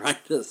 I'm not trying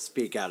to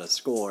speak out of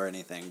school or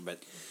anything,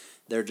 but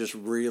they're just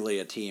really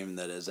a team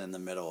that is in the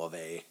middle of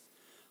a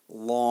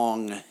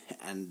long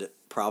and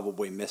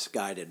probably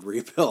misguided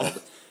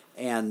rebuild.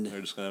 And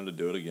they're just going to have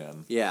to do it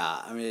again. Yeah,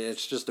 I mean,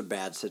 it's just a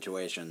bad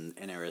situation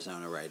in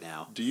Arizona right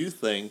now. Do you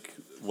think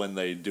when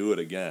they do it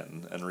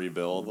again and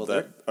rebuild,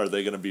 are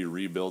they going to be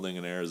rebuilding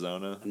in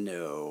Arizona?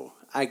 No.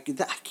 I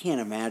can't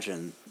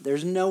imagine.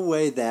 There's no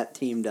way that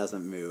team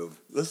doesn't move.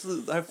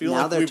 I feel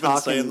like we've been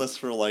saying this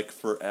for like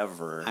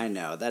forever. I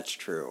know, that's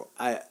true.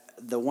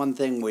 The one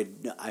thing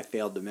I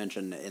failed to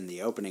mention in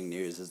the opening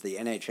news is the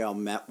NHL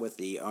met with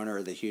the owner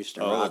of the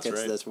Houston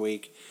Rockets this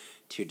week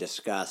to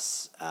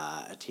discuss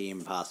a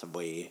team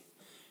possibly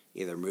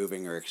either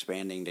moving or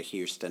expanding to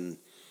Houston.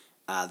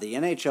 The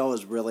NHL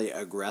is really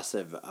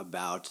aggressive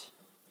about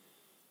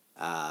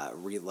not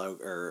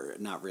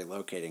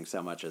relocating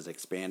so much as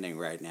expanding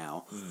right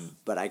now.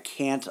 But I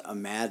can't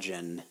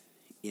imagine,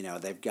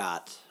 they've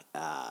got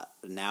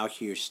now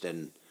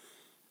Houston,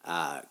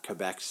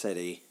 Quebec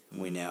City,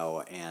 we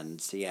know,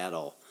 and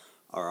Seattle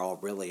are all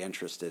really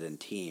interested in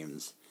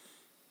teams.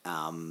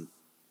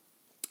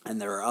 And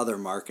there are other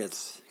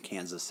markets.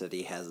 Kansas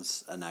City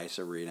has a nice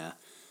arena.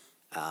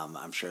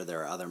 I'm sure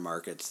there are other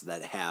markets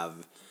that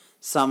have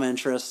some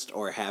interest,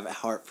 or have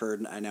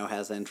Hartford, I know,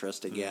 has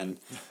interest again.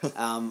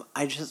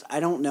 I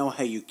don't know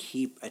how you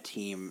keep a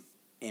team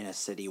in a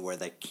city where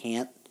they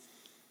can't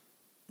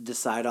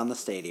decide on the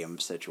stadium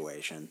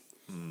situation.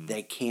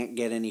 They can't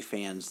get any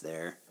fans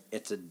there.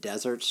 It's a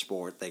desert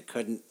sport. They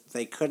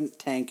couldn't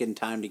tank in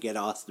time to get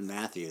Austin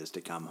Matthews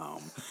to come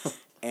home.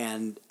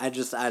 And I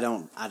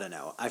don't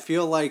know. I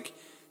feel like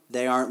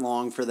they aren't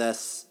long for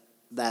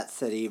that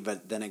city,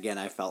 but then again,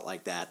 I felt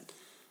like that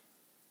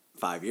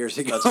 5 years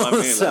ago. That's what I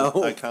mean.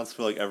 So, I constantly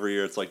feel like every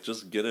year it's like,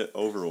 just get it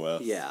over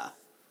with. Yeah.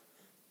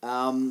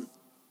 So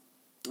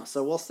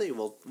we'll see.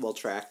 We'll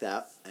track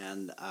that,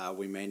 and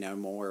we may know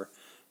more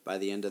by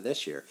the end of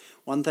this year.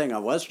 One thing I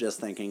was just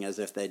thinking is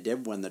if they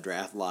did win the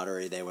draft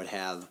lottery, they would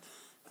have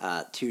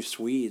two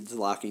Swedes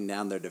locking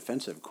down their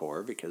defensive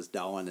core, because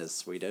Dahlin is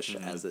Swedish,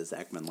 as is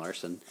Ekman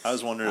Larsson. I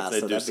was wondering if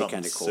they'd do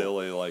something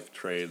silly like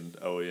trade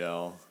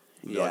OEL.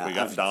 Yeah, we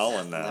got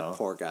Dahlin now. That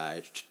poor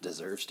guy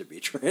deserves to be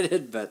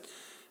traded, but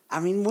I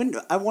mean,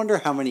 I wonder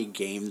how many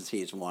games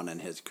he's won in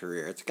his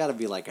career. It's got to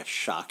be like a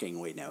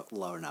shockingly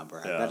low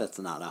number. I bet it's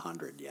not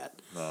 100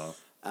 yet. No.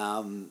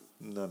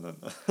 No.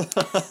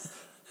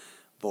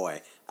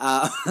 Boy.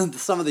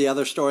 Some of the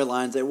other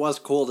storylines, it was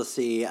cool to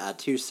see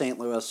two St.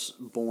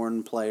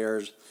 Louis-born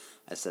players.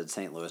 I said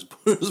St. Louis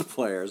Blues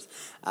players,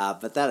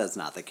 but that is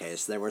not the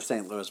case. They were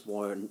St.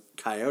 Louis-born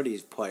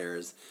Coyotes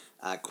players.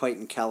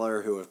 Clayton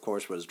Keller, who, of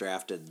course, was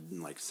drafted in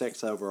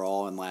 6th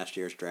overall in last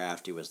year's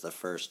draft. He was the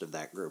first of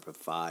that group of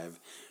 5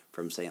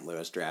 from St.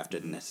 Louis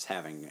drafted, and is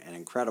having an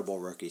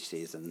incredible rookie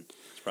season.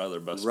 It's probably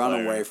their best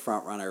runaway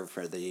front runner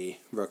for the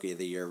Rookie of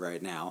the Year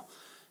right now.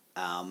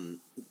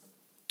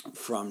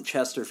 From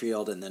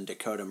Chesterfield, and then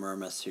Dakota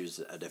Mermis,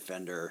 who's a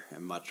defender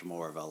and much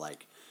more of a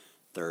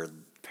third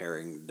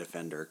pairing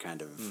defender,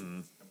 kind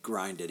of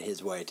grinded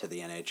his way to the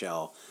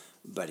NHL,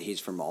 but he's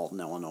from Alton,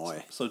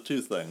 Illinois. So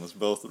 2 things,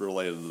 both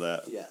related to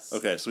that. Yes.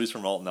 Okay, so he's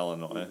from Alton,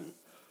 Illinois.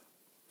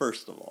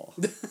 First of all,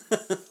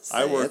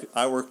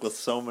 I work with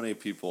so many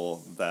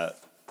people that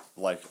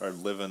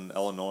live in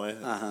Illinois,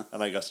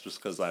 and I guess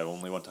just because I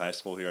only went to high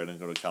school here, I didn't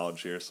go to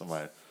college here, so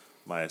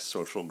my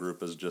social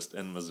group is just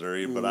in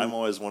Missouri. But I'm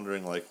always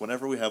wondering,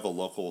 whenever we have a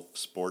local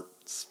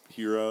sports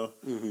hero,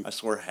 I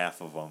swear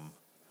half of them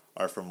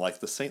are from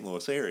the St.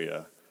 Louis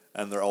area,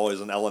 and they're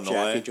always in Illinois.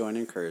 Jackie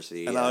Joyner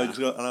Kersey. And I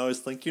always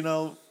think,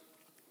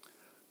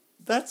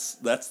 that's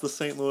the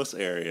St. Louis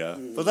area,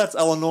 but that's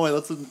Illinois.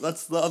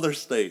 That's the other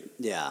state.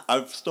 Yeah.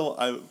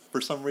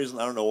 For some reason,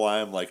 I don't know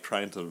why I'm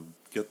trying to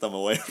get them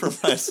away from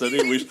my city.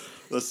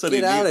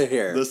 Get out of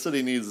here. The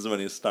city needs as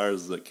many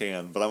stars as it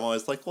can, but I'm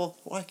always like, well,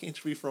 why can't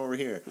you be from over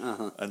here?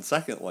 And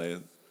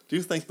secondly, Do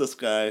you think this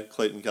guy,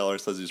 Clayton Keller,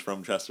 says he's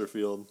from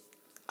Chesterfield?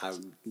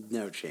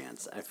 No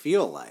chance. I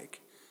feel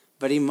like.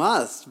 But he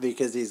must,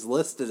 because he's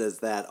listed as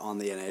that on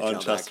the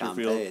NHL.com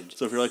page.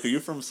 So if you're like, are you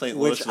from St.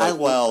 Louis? Which You're like,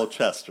 well,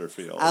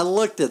 Chesterfield. I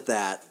looked at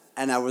that,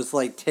 and I was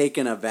like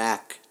taken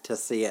aback to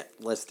see it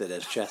listed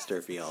as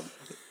Chesterfield.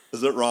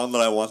 Is it wrong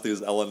that I want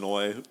these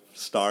Illinois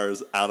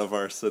stars out of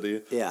our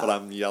city? Yeah. But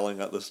I'm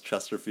yelling at this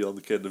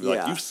Chesterfield kid to be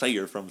like, you say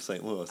you're from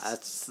St. Louis.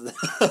 That's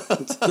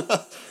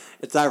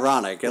it's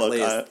ironic, at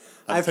least.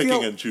 I'm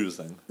picking and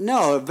choosing.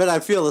 No, but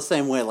I feel the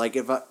same way. Like,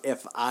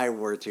 if I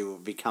were to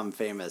become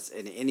famous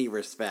in any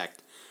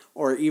respect,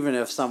 or even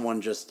if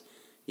someone just,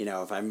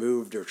 if I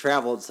moved or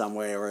traveled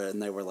somewhere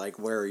and they were like,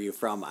 where are you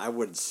from? I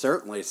would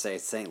certainly say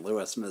St.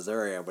 Louis,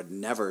 Missouri. I would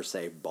never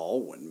say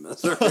Baldwin,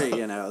 Missouri,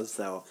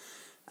 so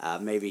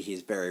maybe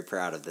he's very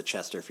proud of the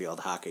Chesterfield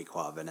Hockey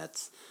Club and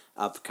its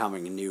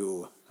upcoming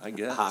new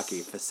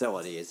hockey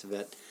facilities.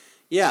 But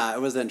yeah,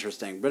 it was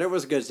interesting, but it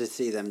was good to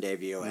see them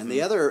debut. Mm-hmm.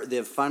 And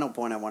the final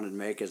point I wanted to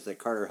make is that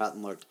Carter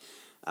Hutton looked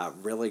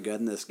really good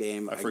in this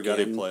game. I forgot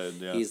he played.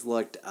 Yeah, he's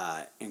looked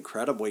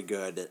incredibly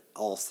good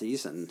all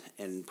season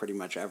in pretty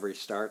much every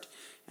start.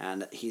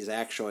 And he's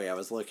actually, I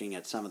was looking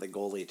at some of the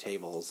goalie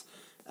tables.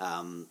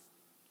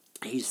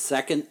 He's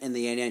second in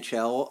the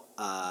NHL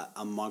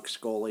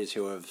amongst goalies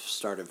who have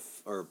started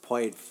or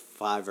played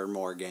 5 or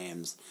more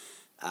games.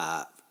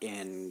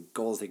 In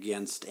goals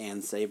against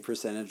and save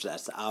percentage.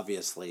 That's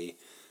obviously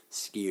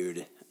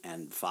skewed,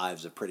 and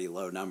 5's a pretty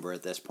low number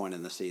at this point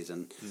in the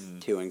season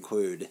to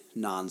include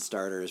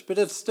non-starters. But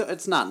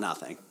it's not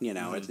nothing,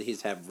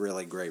 He's had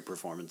really great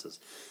performances.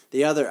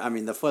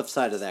 The flip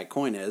side of that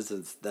coin is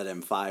that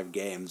in 5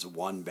 games,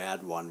 one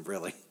bad one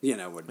really,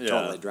 would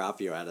totally drop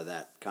you out of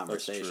that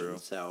conversation.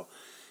 That's true. So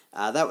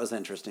that was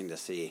interesting to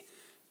see,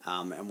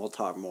 and we'll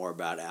talk more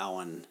about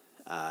Allen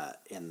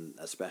in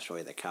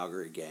especially the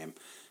Calgary game.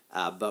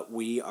 But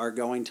we are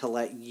going to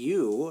let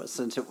you,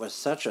 since it was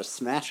such a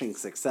smashing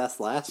success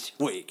last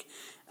week,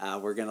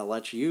 we're going to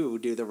let you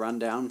do the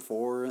rundown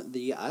for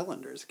the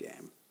Islanders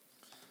game.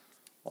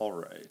 All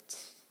right.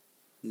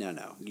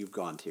 No, you've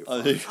gone too far.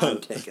 I'm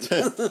taking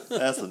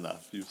That's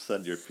enough. You've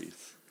said your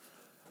piece.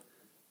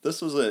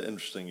 This was an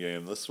interesting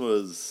game. This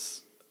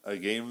was a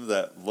game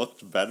that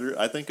looked better.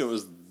 I think it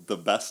was the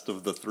best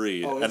of the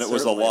 3, and it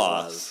was a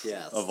loss,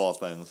 of all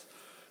things.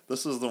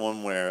 This is the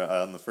one where,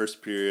 in the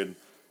first period,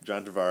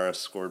 John Tavares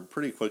scored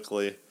pretty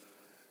quickly.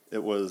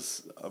 It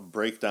was a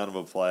breakdown of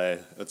a play.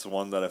 It's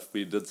one that if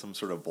we did some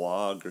sort of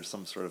blog or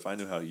if I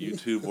knew how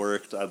YouTube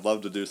worked, I'd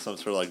love to do some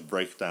sort of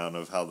breakdown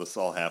of how this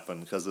all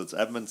happened, because it's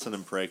Edmondson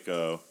and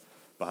Parayko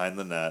behind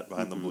the net,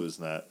 behind the Blues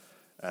net.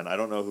 And I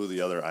don't know who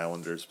the other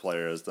Islanders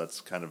player is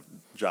that's kind of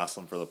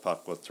jostling for the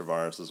puck with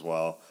Tavares as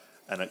well.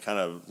 And it kind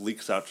of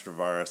leaks out to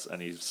Tavares,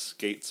 and he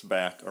skates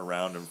back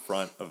around in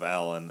front of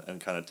Allen and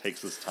kind of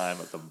takes his time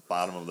at the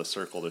bottom of the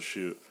circle to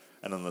shoot.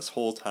 And then this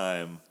whole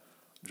time,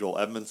 Joel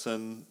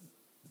Edmondson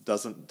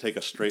doesn't take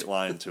a straight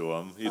line to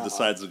him. He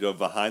decides to go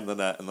behind the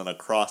net and then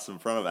across in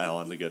front of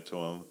Allen to get to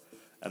him,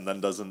 and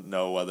then doesn't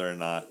know whether or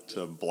not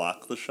to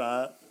block the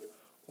shot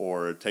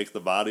or take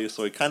the body.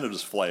 So he kind of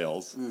just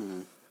flails,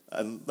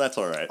 and that's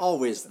all right.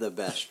 Always the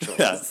best choice.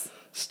 Yeah.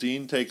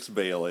 Steen takes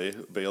Bailey.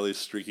 Bailey's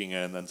streaking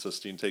in, and so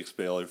Steen takes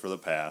Bailey for the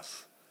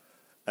pass.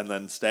 And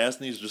then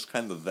Stastny's just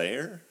kind of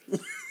there.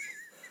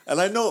 And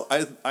I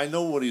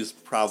know what he's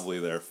probably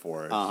there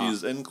for.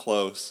 He's in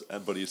close,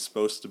 but he's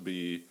supposed to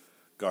be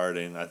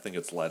guarding. I think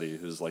it's Leddy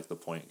who's like the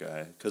point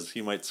guy, because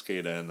he might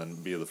skate in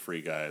and be the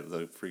free guy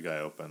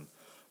open.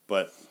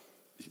 But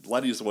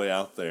Leddy's way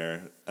out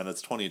there, and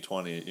it's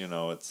 2020.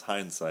 It's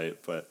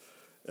hindsight, but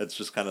it's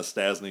just kind of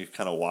Stastny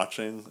kind of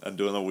watching and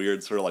doing a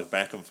weird sort of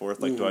back and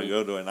forth, do I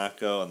go, do I not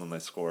go, and then they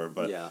score.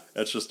 But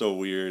it's just a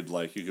weird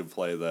you could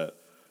play that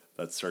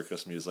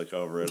circus music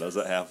over it as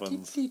it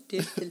happens.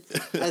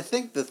 I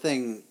think the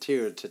thing,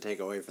 too, to take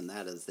away from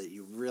that is that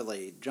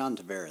John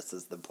Tavares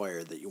is the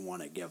player that you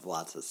want to give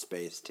lots of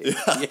space to.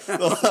 Yeah.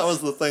 Well, that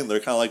was the thing.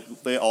 They're kind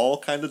of they all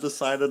kind of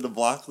decided to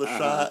block the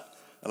shot.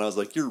 And I was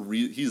like,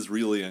 he's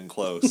really in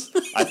close.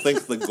 I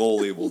think the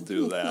goalie will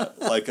do that.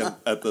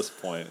 At this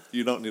point,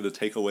 you don't need to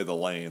take away the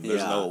lane.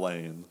 There's no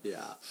lane.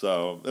 Yeah.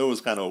 So it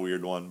was kind of a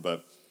weird one,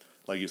 but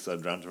like you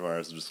said, John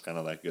Tavares is just kind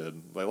of that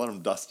good. They let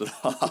him dust it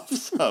off.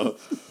 So,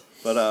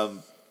 but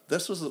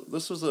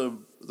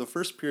the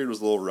first period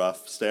was a little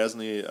rough.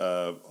 Stastny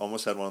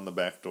almost had one on the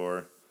back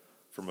door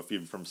from a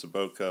feed from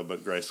Sobotka,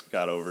 but Greiss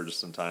got over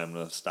just in time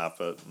to stop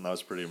it, and that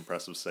was a pretty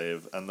impressive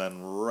save. And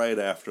then right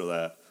after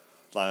that,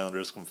 the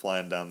Islanders come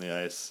flying down the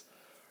ice,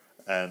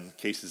 and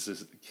Casey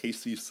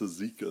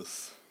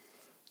Cizikas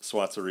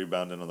swats a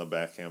rebound into the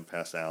backhand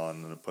past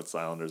Allen, and it puts the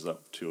Islanders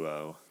up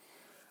 2-0.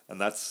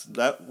 And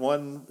that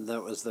one.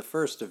 That was the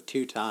first of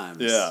 2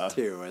 times,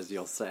 too, as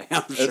you'll say,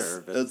 I'm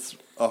sure. But it's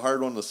a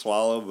hard one to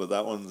swallow, but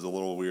that one's a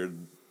little weird,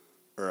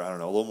 or I don't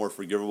know, a little more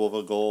forgivable of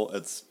a goal.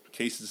 It's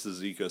Casey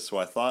Cizikas, who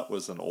I thought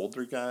was an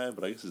older guy,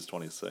 but I guess he's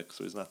 26,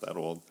 so he's not that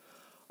old.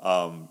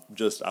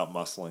 Just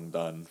out-muscling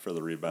Dunn for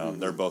the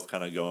rebound. They're both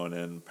kind of going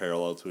in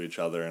parallel to each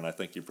other, and I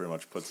think he pretty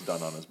much puts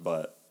Dunn on his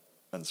butt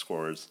and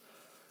scores.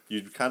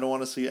 You kind of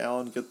want to see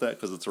Allen get that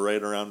because it's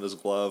right around his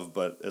glove,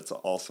 but it's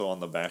also on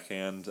the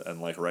backhand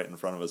and like right in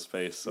front of his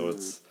face, so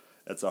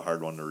it's a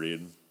hard one to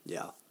read.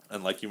 Yeah.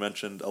 And like you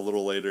mentioned a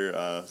little later,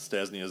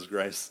 Stasnia's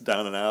Grice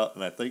down and out,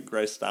 and I think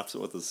Grice stops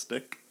it with his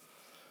stick.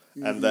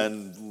 And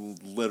then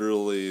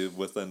literally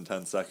within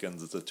 10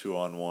 seconds, it's a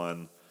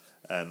 2-on-1,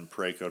 and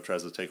Parayko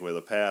tries to take away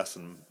the pass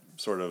and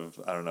sort of,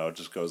 I don't know, it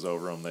just goes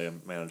over him. They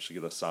manage to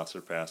get a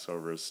saucer pass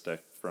over his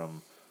stick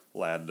from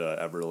Ladd to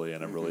Eberle,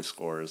 and Eberle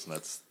scores, and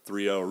that's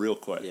 3-0 real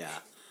quick. Yeah.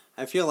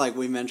 I feel like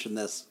we mentioned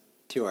this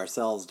to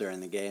ourselves during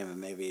the game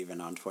and maybe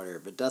even on Twitter,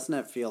 but doesn't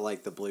it feel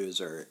like the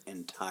Blues are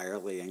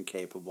entirely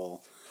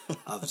incapable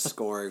of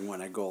scoring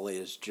when a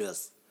goalie is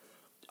just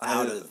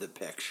out of the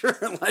picture?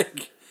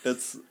 Like,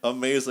 it's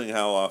amazing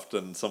how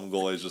often some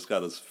goalie's just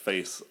got his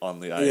face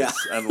on the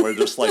ice, and we're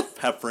just like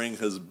peppering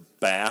his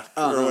back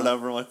or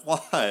whatever. I'm like,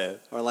 why?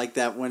 Or like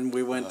that when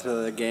we went to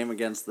the game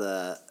against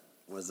the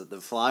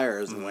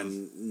Flyers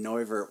when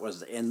Neuvert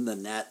was in the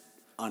net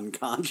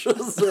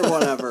unconscious or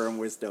whatever, and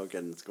we still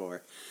couldn't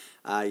score.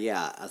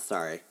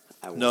 Sorry.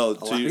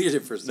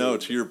 To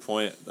your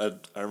point,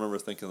 I remember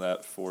thinking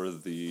that for was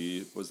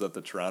that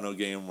the Toronto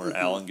game where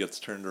Allen gets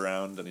turned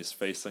around and he's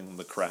facing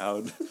the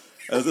crowd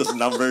as his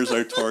numbers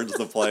are towards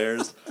the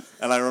players.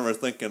 And I remember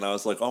thinking, I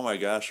was like, oh my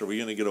gosh, are we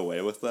going to get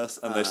away with this?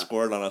 And they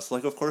scored on us.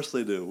 Like, of course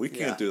they do. We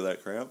can't do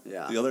that crap.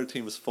 Yeah. The other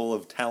team's full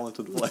of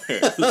talented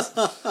players.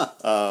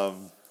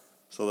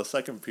 So the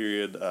second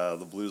period,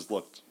 the Blues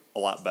looked a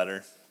lot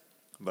better,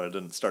 but it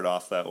didn't start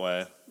off that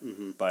way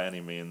by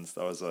any means.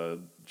 That was a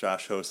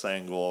Josh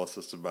Ho-Sang goal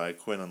assisted by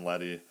Quinn and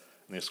Leddy,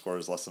 and he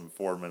scores less than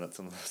 4 minutes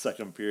in the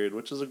second period,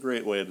 which is a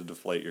great way to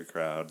deflate your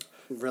crowd.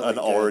 Really An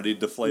good. already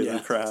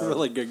deflated crowd. It's a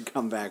really good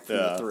comeback from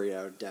the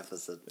 3-0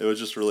 deficit. It was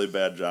just a really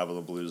bad job of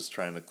the Blues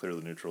trying to clear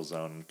the neutral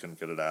zone and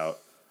couldn't get it out.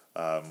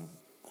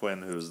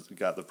 Quinn, who's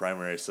got the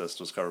primary assist,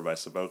 was covered by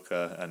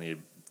Sobotka, and he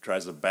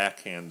tries to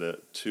backhand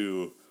it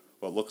to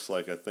what looks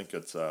like, I think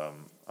it's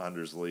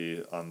Anders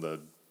Lee on the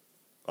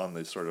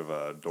sort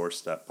of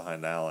doorstep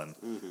behind Allen,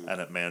 and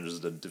it manages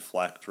to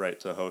deflect right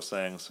to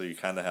Ho-Sang, so you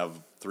kind of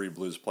have three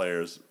Blues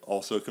players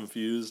also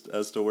confused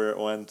as to where it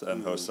went,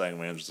 and Ho-Sang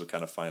manages to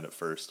kind of find it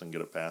first and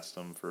get it past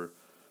him for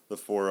the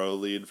 4-0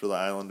 lead for the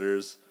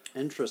Islanders.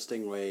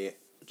 Interestingly,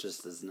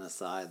 just as an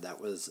aside, that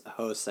was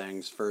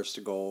Ho-Sang's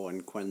first goal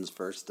and Quinn's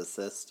first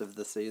assist of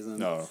the season.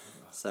 No,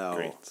 so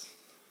great.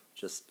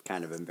 Just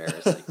kind of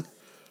embarrassing.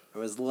 It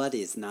was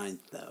Leddy's 9th,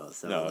 though,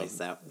 so at least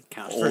that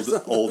counts for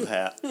something. Old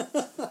hat.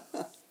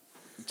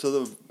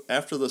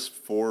 After this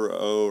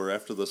 4-0, or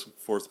after this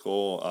fourth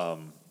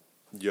goal,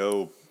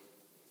 Yo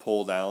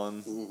pulled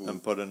Allen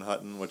and put in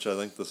Hutton, which I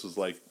think this was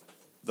like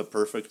the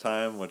perfect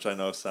time, which I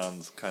know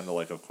sounds kind of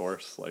like, of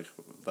course, like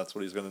that's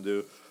what he's going to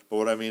do. But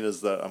what I mean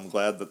is that I'm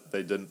glad that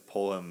they didn't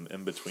pull him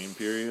in between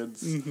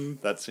periods.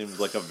 That seems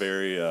like a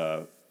very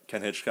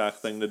Ken Hitchcock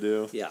thing to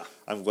do. Yeah.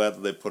 I'm glad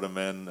that they put him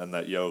in and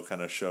that Yo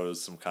kind of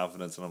shows some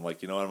confidence, and I'm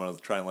like, you know what, I'm going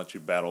to try and let you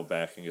battle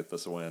back and get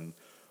this win,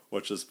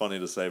 which is funny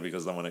to say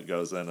because then when it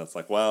goes in, it's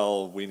like,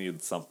 well, we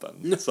need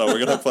something. So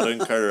we're going to put in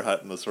Carter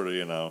Hutton to sort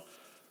of,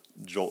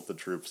 jolt the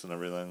troops and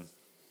everything.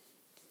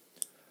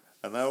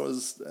 And that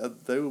was,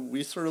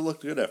 we sort of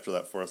looked good after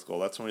that fourth goal.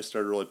 That's when we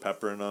started really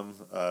peppering them.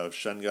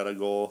 Schenn got a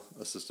goal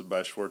assisted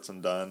by Schwartz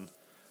and Dunn,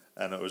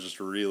 and it was just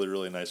a really,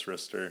 really nice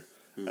wrister.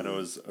 And it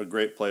was a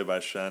great play by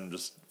Schenn,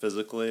 just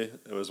physically.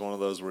 It was one of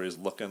those where he's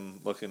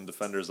looking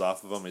defenders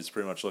off of him. He's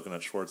pretty much looking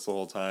at Schwartz the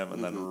whole time,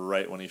 and then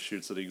right when he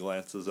shoots it, he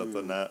glances at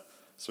the net.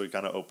 So he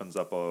kind of opens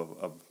up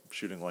a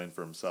shooting lane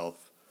for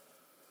himself.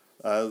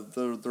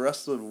 The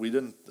rest of we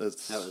didn't. That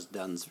was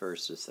Dunn's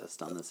first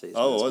assist on the season.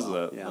 Oh, as was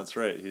well. it? Yeah. That's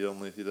right. He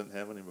didn't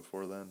have any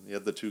before then. He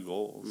had the 2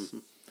 goals.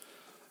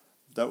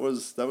 That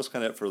was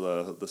kind of it for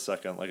the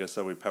second. Like I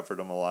said, we peppered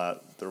him a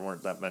lot. There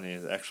weren't that many.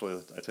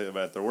 Actually, I tell you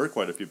about it, there were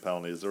quite a few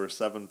penalties. There were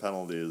 7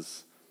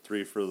 penalties,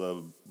 3 for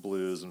the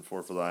Blues and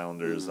 4 for the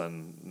Islanders,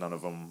 and none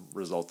of them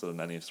resulted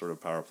in any sort of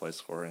power play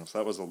scoring. So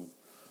that was a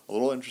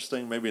little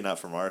interesting. Maybe not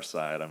from our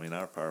side. I mean,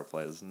 our power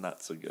play is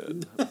not so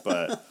good,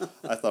 but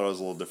I thought it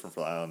was a little different for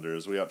the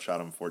Islanders. We outshot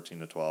them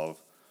 14-12.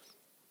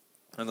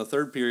 In the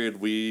third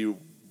period, we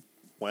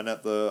went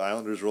at the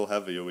Islanders real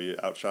heavy. We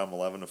outshot them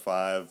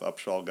 11-5.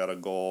 Upshaw got a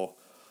goal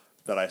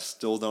that I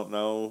still don't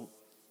know,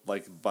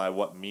 like, by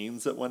what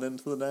means it went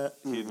into the net.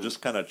 He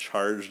just kind of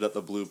charged at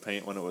the blue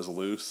paint when it was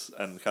loose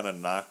and kind of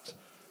knocked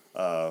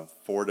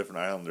 4 different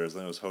Islanders. I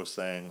think it was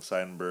Ho-Sang,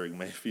 Seidenberg,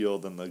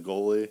 Mayfield, and the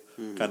goalie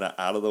kind of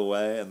out of the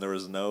way, and there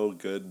was no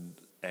good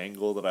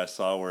angle that I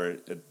saw where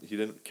he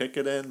didn't kick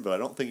it in, but I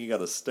don't think he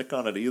got a stick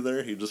on it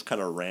either. He just kind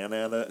of ran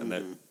at it, and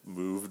it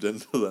moved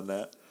into the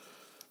net.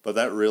 But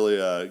that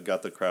really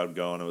got the crowd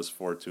going. It was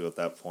 4-2 at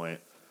that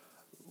point.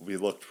 We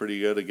looked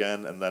pretty good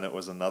again, and then it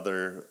was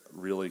another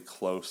really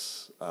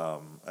close. I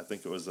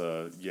think it was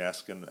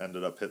Yaskin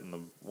ended up hitting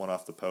the one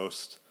off the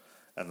post,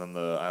 and then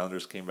the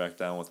Islanders came back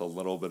down with a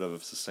little bit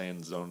of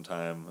sustained zone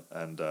time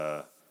and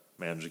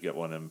managed to get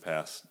one in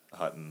past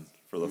Hutton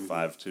for the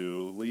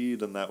 5-2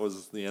 lead, and that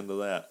was the end of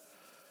that.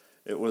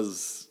 It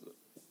was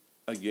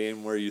a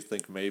game where you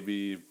think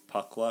maybe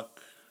puck luck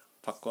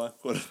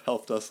would have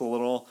helped us a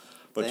little,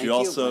 but Thank you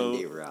also,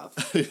 Wendy Ruff.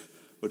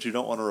 but you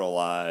don't want to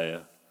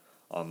rely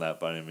on that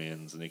by any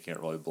means, and you can't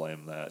really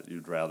blame that.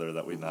 You'd rather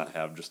that we not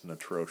have just an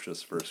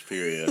atrocious first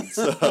period.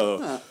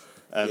 So,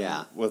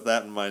 and with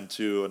that in mind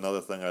too,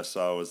 another thing I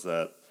saw was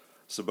that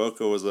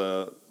Sobotka was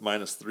a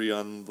 -3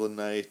 on the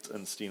night,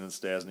 and Steen and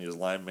Stastny, his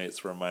line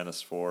mates, were a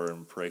 -4,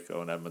 and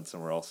Parayko and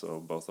Edmondson were also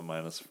both a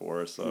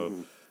 -4. So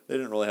they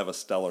didn't really have a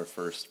stellar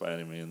first by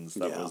any means.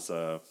 That was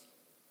a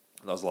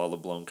lot of the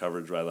blown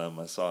coverage by them.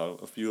 I saw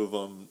a few of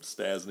them,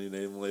 Stastny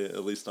namely,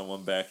 at least on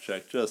one back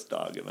check, just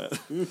dogging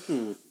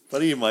it.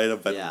 But he might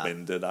have been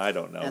winded. I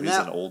don't know. And he's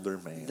an older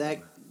man.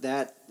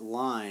 That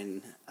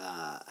line,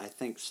 I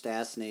think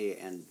Stastny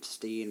and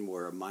Steen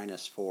were a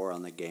 -4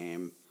 on the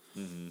game.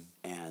 Mm-hmm.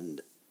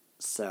 And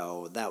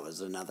so that was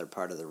another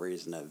part of the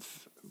reason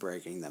of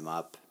breaking them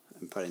up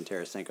and putting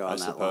Tarasenko on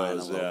that line,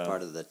 a little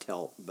part of the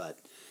tilt. But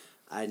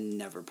I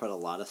never put a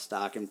lot of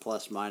stock in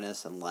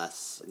plus-minus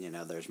unless,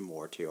 there's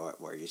more to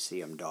it where you see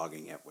him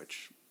dogging it,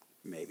 which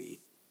maybe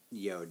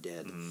Yo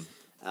did.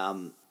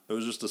 Mm-hmm. It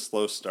was just a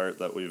slow start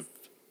that we've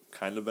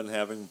kind of been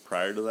having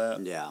prior to that.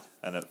 Yeah.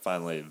 And it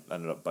finally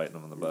ended up biting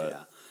him in the butt.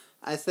 Yeah.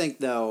 I think,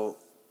 though,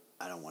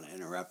 I don't want to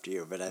interrupt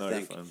you, but I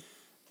think you're fine.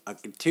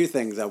 Two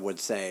things I would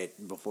say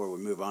before we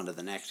move on to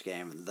the next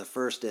game. The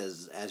first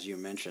is, as you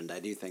mentioned, I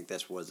do think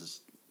this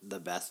was the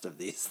best of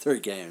these 3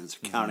 games,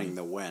 counting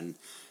the win,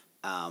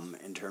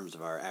 in terms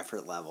of our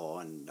effort level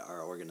and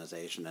our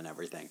organization and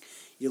everything.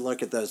 You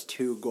look at those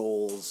 2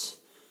 goals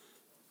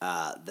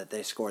that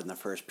they scored in the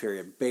first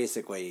period,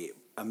 basically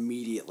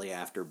immediately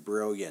after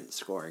brilliant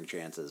scoring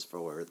chances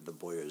for the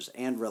Blues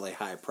and really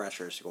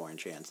high-pressure scoring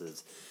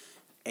chances.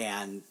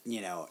 And,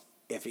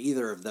 if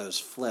either of those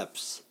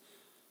flips,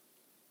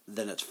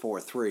 then it's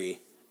 4-3,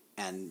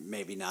 and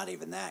maybe not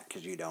even that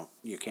because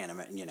you can't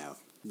imagine,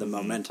 the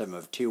momentum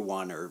of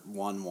 2-1 or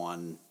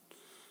 1-1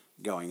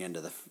 going into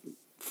the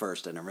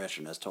first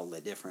intermission is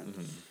totally different.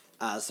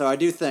 So I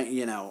do think,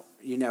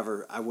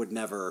 I would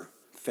never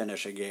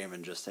finish a game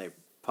and just say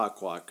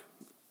puck luck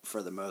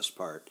for the most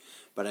part,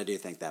 but I do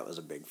think that was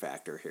a big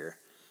factor here.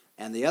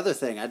 And the other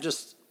thing, I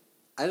just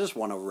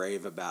want to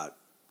rave about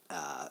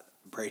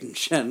Braden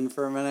Shen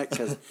for a minute,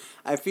 because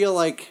I feel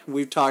like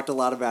we've talked a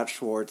lot about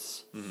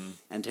Schwartz,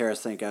 and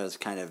Tarasenko is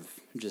kind of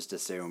just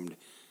assumed.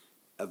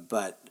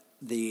 But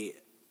the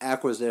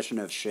acquisition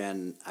of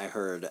Shen, I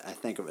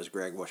think it was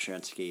Greg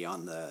Wyshynski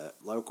on the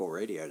local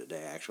radio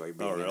today, actually,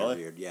 being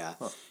interviewed. Yeah.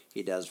 Huh.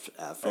 He does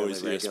fairly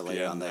regularly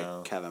ESPN on the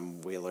now.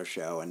 Kevin Wheeler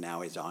show, and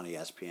now he's on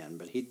ESPN.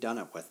 But he'd done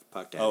it with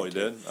Puck Daddy. Oh, he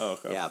did? Oh,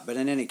 okay. Yeah, but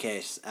in any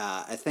case,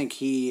 I think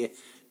he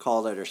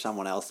called it, or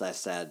someone else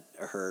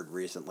heard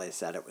recently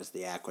said it was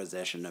the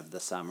acquisition of the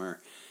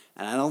summer.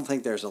 And I don't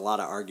think there's a lot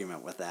of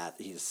argument with that.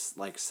 He's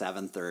like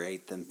 7th or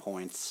 8th in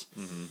points.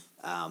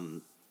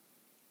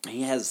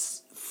 He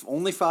has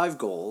only 5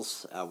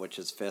 goals, which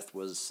his 5th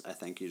was, I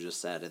think you just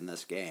said, in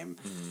this game.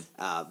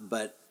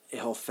 But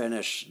he'll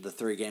finish the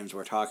 3 games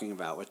we're talking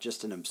about with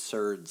just an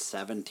absurd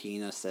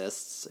 17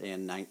 assists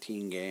in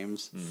 19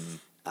 games.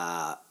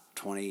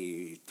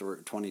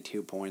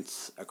 22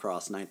 points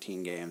across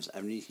 19 games.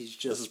 I mean, he's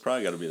just... This has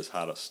probably got to be his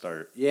hottest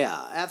start.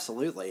 Yeah,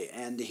 absolutely.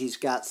 And he's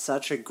got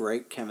such a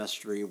great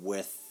chemistry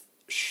with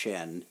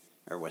Shen,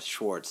 or with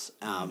Schwartz.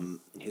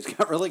 He's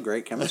got really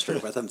great chemistry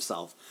with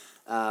himself,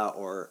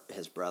 or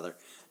his brother.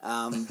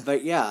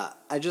 But yeah,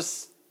 I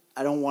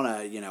don't want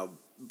to,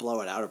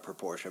 blow it out of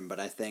proportion, but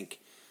I think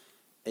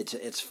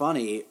it's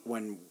funny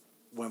when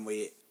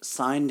we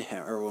signed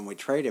him, or when we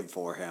traded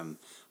for him,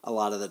 a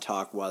lot of the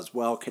talk was,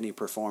 well, can he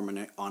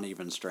perform on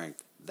even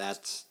strength?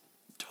 That's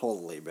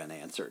totally been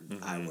answered,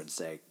 I would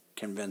say,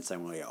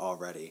 convincingly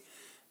already.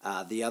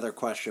 The other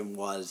question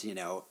was,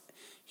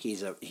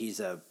 he's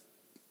a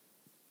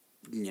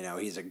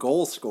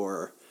goal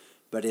scorer,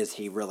 but is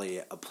he really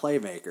a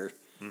playmaker?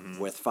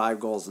 With 5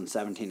 goals and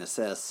 17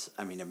 assists,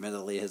 I mean,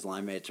 admittedly, his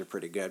line mates are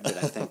pretty good, but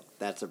I think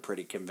that's a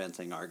pretty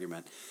convincing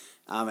argument.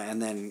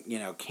 And then,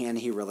 can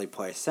he really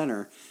play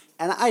center?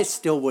 And I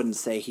still wouldn't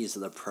say he's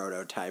the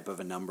prototype of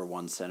a number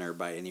 1 center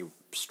by any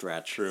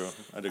stretch. True,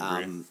 I'd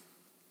agree.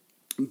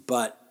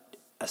 But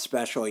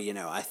especially,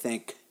 I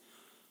think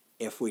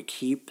if we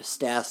keep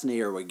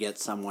Stastny or we get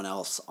someone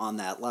else on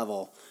that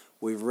level,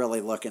 we're really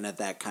looking at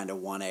that kind of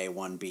 1A,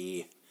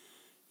 1B,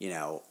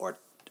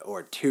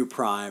 or 2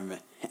 prime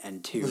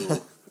and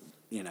 2,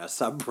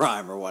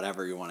 subprime, or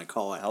whatever you want to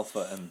call it.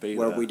 Alpha and beta.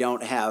 Where we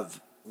don't have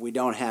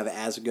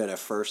as good a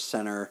first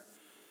center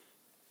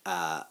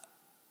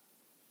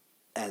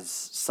as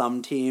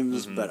some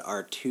teams, but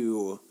our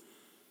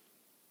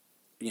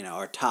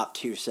top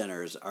 2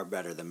 centers are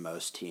better than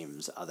most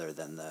teams, other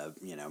than the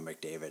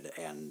McDavid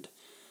and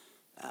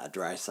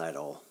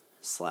Draisaitl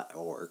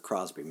or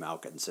Crosby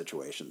Malkin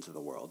situations of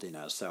the world.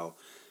 So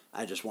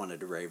I just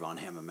wanted to rave on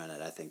him a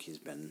minute. I think he's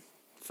been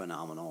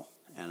phenomenal,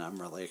 and I'm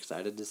really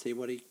excited to see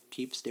what he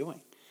keeps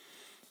doing.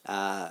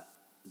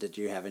 Did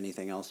you have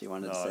anything else you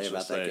wanted No, to say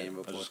about that game I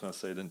before? was just going to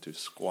say he didn't do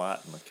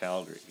squat in the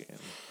Calgary game.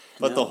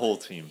 But No, the whole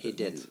team He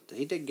didn't.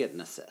 He did get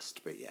an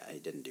assist, but yeah, he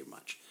didn't do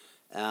much.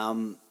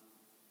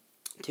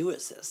 2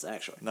 assists,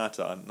 actually. Not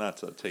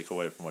to take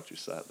away from what you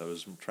said. I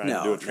was trying No,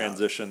 to do a no.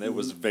 transition. It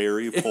was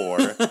very poor.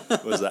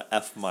 It was a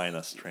F-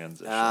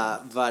 transition.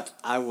 But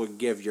I would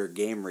give your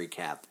game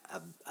recap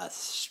a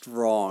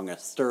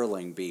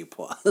sterling B+. B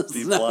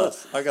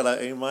plus. I got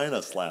an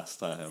A- last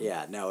time.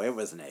 Yeah, no, it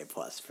was an A+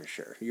 for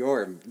sure.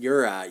 Your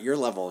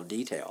level of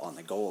detail on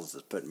the goals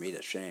is putting me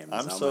to shame.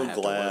 I'm so so I'm gonna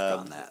have glad to work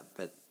on that.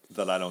 But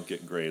that I don't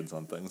get grades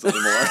on things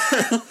anymore.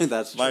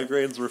 that's true. My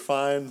grades were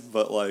fine,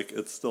 but like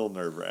it's still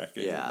nerve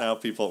wracking. Yeah. Now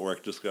people at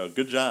work just go,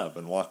 "Good job,"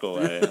 and walk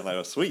away, and I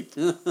go, "Sweet."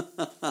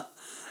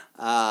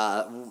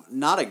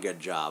 Not a good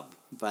job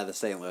by the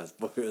St. Louis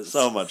Blues.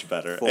 So much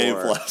better. For-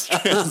 A+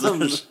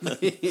 transition.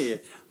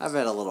 I've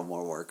had a little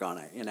more work on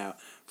it,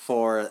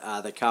 for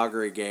the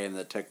Calgary game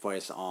that took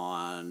place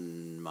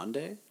on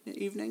Monday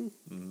evening.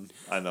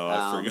 I know.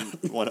 I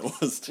forgot when it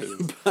was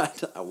too.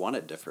 But I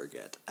wanted to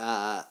forget.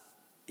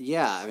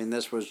 Yeah, I mean,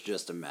 this was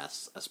just a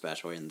mess,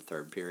 especially in the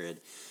third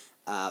period.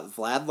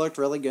 Vlad looked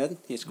really good.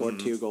 He scored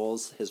 2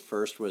 goals. His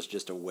first was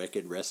just a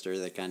wicked wrister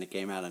that kind of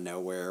came out of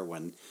nowhere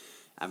when,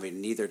 I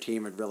mean, neither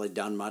team had really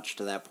done much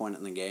to that point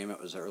in the game.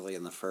 It was early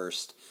in the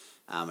first,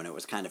 and it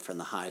was kind of from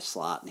the high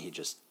slot, and he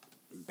just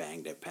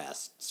banged it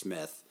past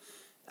Smith.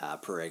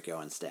 Parayko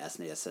and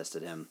Stastny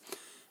assisted him.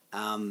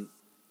 And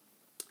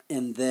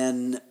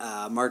then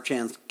Mark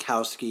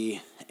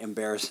Jankowski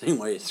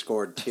embarrassingly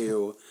scored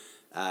 2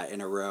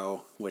 in a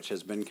row, which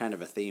has been kind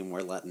of a theme.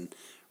 We're letting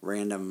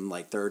random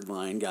third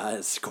line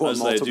guys score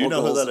multiple do you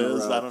know who goals that in a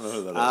is? row. I don't know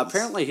who that is.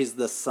 Apparently, he's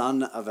the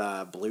son of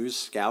a Blues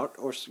scout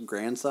or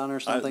grandson or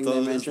something. They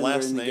His mentioned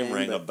last during the name game,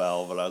 rang a but,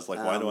 bell, but I was like,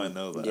 why do I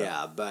know that?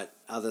 Yeah, but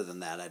other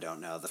than that, I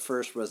don't know. The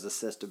first was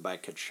assisted by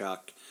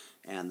Tkachuk,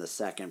 and the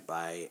second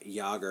by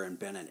Yager and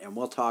Bennett. And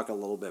we'll talk a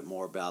little bit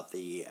more about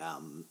the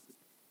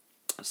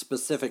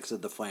specifics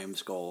of the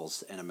Flames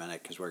goals in a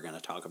minute, because we're going to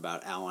talk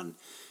about Allen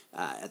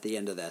at the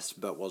end of this,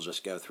 but we'll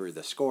just go through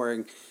the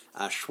scoring.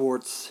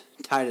 Schwartz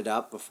tied it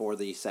up before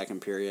the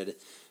second period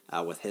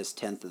with his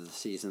 10th of the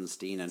season.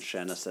 Steen and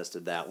Shen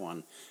assisted that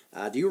one.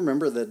 Do you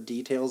remember the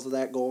details of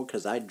that goal?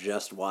 Because I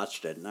just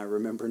watched it, and I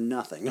remember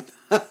nothing.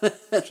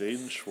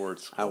 Jaden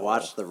Schwartz. I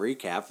watched the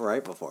recap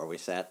right before we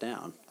sat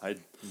down. I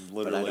But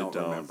literally I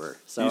don't remember.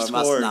 So You it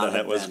must scored, not and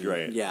have it was been,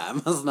 great. Yeah,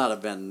 it must not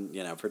have been,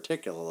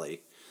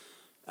 particularly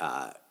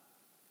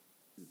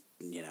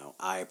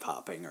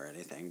eye-popping or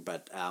anything.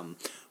 But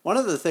one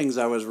of the things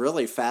I was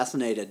really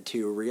fascinated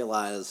to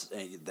realize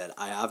that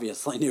I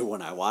obviously knew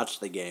when I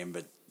watched the game,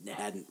 but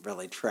hadn't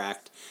really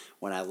tracked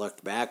when I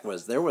looked back,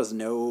 was there was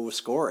no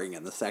scoring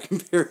in the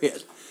second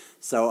period.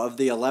 So of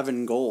the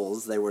 11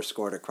 goals, they were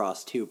scored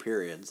across 2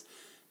 periods.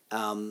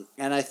 And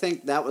I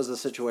think that was a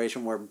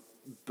situation where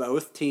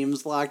both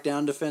teams locked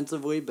down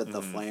defensively, but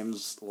the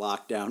Flames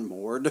locked down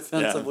more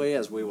defensively,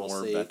 as we will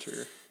see.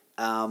 Better.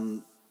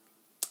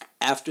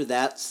 After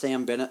that,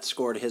 Sam Bennett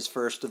scored his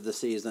first of the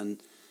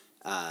season,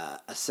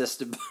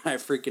 assisted by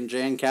freaking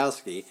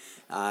Jankowski,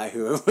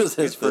 who was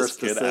his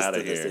first assist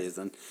of the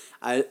season.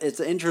 It's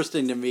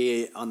interesting to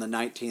me on the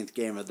 19th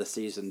game of the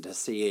season to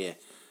see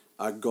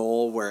a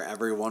goal where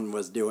everyone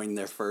was doing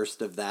their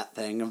first of that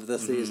thing of the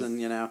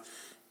season,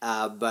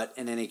 But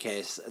in any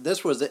case,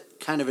 this was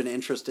kind of an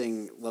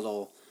interesting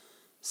little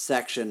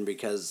section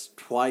because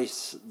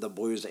twice the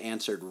Blues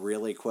answered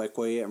really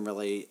quickly and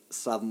really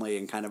suddenly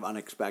and kind of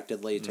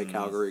unexpectedly to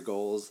Calgary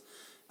goals.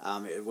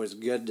 It was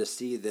good to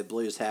see the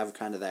Blues have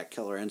kind of that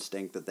killer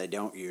instinct that they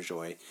don't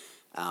usually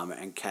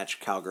and catch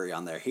Calgary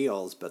on their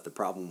heels, but the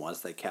problem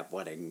was they kept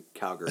letting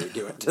Calgary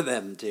do it to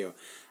them too.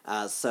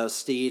 So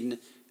Steen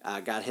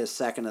got his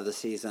second of the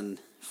season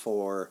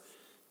for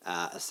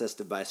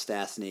assisted by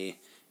Stastny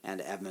and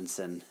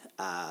Edmondson.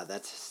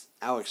 That's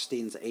Alex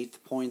Steen's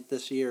 8th point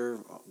this year.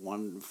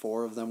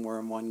 4 of them were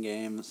in one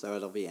game, so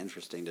it'll be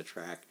interesting to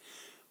track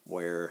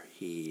where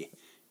he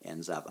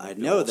ends up. I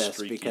know this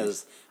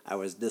because I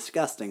was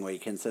disgustingly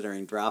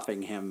considering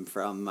dropping him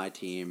from my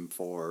team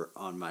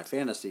on my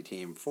fantasy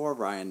team for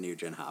Ryan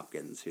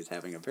Nugent-Hopkins, who's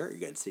having a very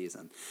good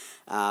season,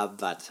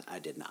 but I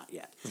did not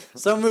yet.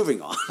 So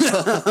moving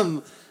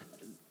on,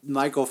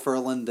 Michael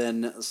Ferland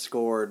then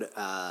scored.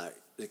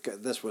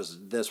 This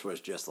was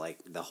just like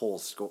the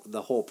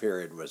whole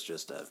period was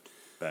just a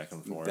back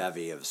and forth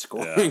bevy of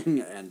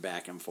scoring and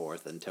back and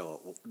forth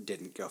until it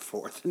didn't go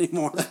forth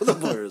anymore for the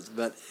Blues.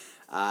 But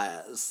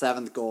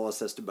 7th goal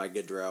assisted by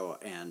Gaudreau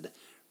and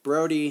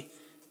Brody.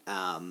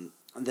 Then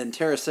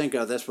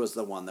Tarasenko, this was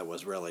the one that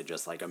was really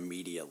just like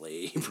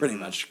immediately pretty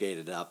much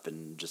skated up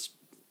and just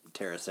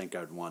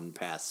Tarasenko'd one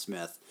past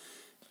Smith.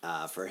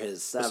 For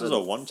his 7th. This is a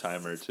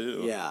one-timer,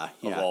 too. Yeah.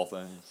 Of all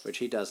things. Which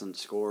he doesn't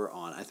score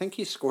on. I think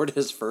he scored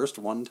his first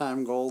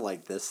one-time goal,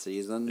 this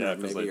season. Yeah, or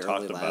maybe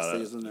early last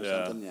season or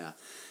something. Yeah.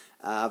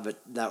 But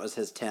that was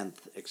his 10th,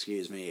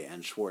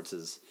 and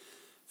Schwartz's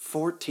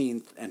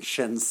 14th and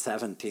Shen's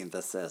 17th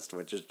assist,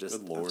 which is just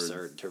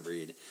absurd to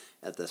read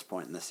at this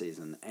point in the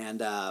season.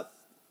 And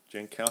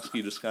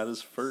Jankowski just got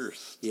his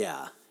first.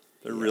 Yeah.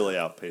 They're really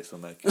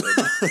outpacing that kid.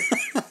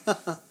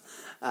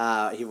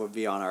 He would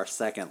be on our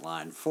second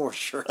line for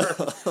sure.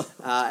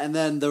 And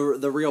then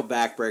the real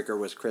backbreaker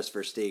was Chris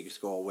Versteeg's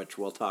goal, which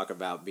we'll talk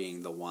about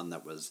being the one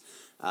that was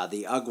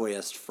the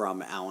ugliest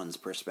from Allen's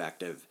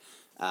perspective.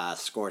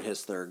 Scored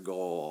his third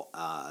goal,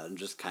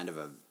 just kind of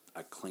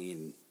a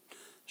clean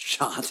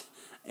shot.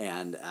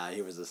 And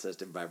he was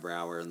assisted by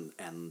Brouwer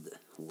and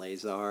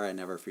Lazar. I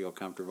never feel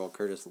comfortable.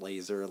 Curtis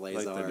Lazar. Like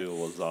they do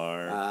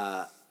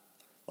Lazar.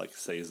 Like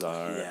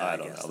Cesar. Yeah, I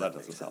don't know. That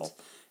doesn't help.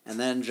 And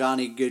then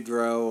Johnny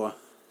Gaudreau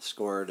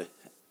scored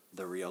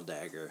the real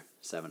dagger,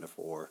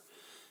 7-4.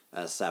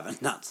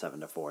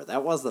 7-4.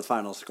 That was the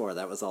final score.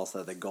 That was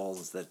also the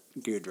goals that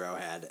Gaudreau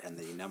had and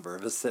the number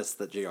of assists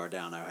that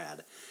Giordano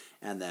had.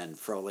 And then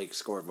Frolik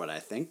scored what I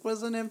think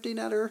was an empty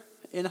netter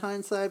in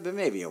hindsight, but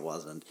maybe it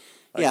wasn't.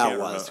 Yeah, it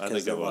was,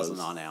 because it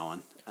wasn't on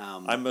Allen.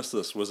 I missed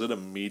this. Was it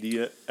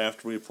immediate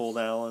after we pulled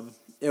Allen?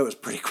 It was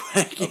pretty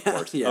quick. Of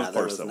course. Yeah, of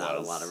there course was not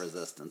was. a lot of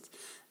resistance.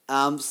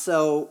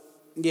 So,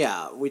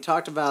 yeah, we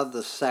talked about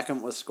the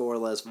second was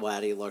scoreless.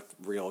 Vladdy looked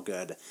real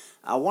good.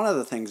 One of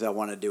the things I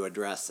wanted to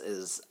address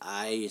is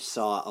I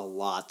saw a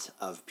lot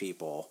of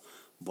people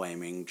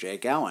blaming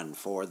Jake Allen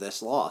for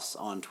this loss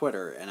on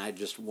Twitter, and I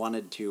just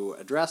wanted to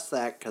address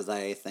that because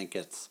I think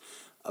it's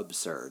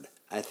absurd.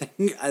 I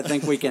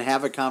think we can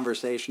have a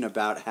conversation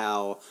about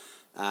how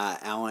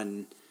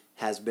Allen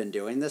has been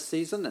doing this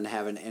season and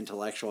have an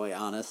intellectually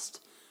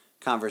honest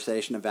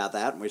conversation about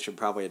that, and we should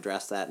probably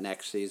address that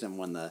next season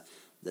when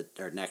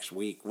or next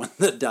week when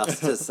the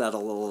dust has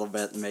settled a little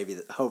bit and maybe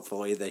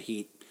hopefully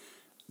the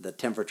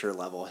temperature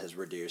level has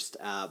reduced.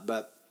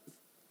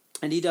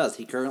 And he does.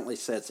 He currently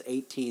sits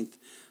 18th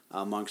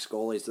amongst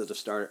goalies that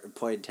have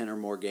played 10 or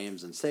more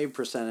games in save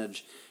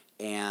percentage,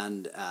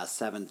 and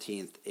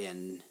 17th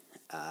in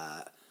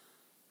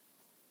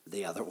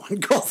the other one,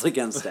 goals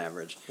against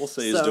average. We'll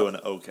say he's doing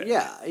okay.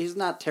 Yeah, he's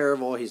not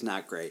terrible. He's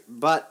not great.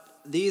 But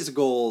these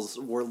goals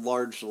were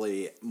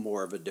largely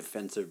more of a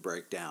defensive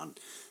breakdown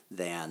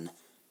than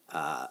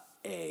a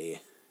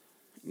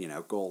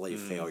goalie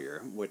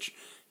failure, which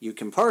you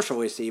can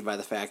partially see by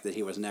the fact that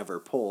he was never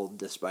pulled,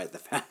 despite the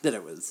fact that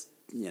it was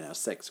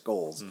 6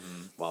 goals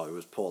while he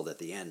was pulled at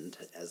the end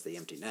as the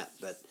empty net.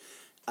 But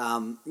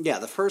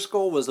the first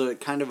goal was a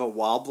kind of a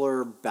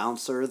wobbler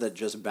bouncer that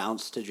just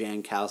bounced to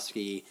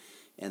Jankowski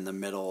in the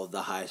middle of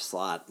the high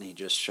slot, and he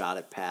just shot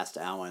it past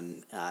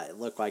Allen. It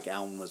looked like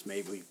Allen was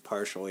maybe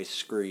partially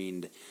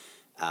screened,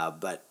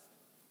 but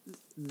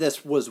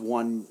this was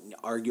one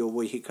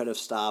arguably he could have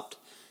stopped,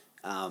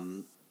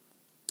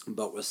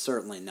 but was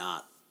certainly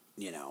not,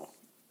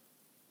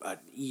 an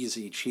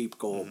easy, cheap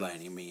goal by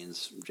any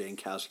means.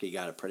 Jankowski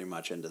got it pretty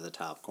much into the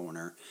top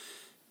corner.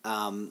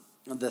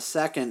 The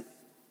second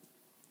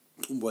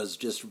was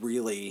just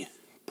really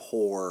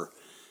poor.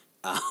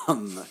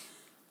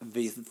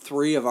 The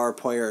 3 of our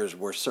players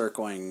were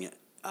circling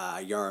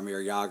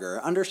Jaromir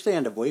Jagr.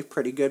 Understandably,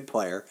 pretty good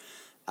player,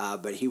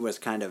 but he was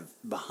kind of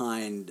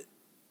behind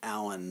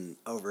Allen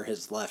over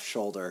his left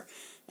shoulder,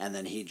 and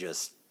then he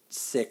just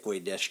sickly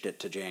dished it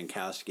to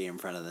Jankowski in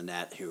front of the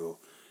net, who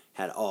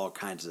had all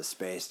kinds of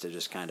space to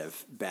just kind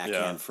of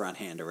backhand,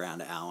 fronthand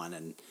around Allen.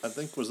 And I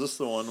think, was this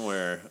the one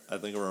where, I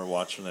think we were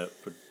watching it,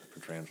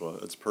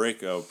 Petrangelo, it's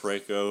Parayko.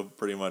 Parayko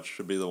pretty much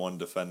should be the one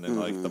defending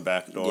like the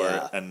back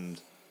door, and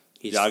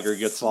he's Jagr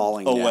gets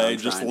falling away down,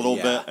 just a little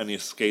bit, and he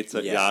skates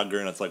at Jagr,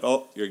 and it's like,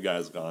 oh, your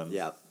guy's gone.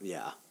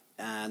 Yeah.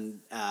 And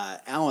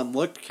Allen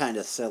looked kind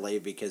of silly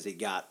because he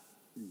got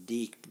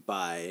deked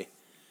by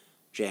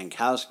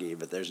Jankowski,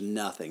 but there's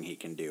nothing he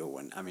can do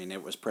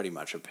it was pretty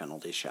much a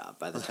penalty shot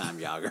by the time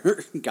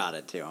Jagr got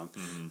it to him.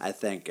 I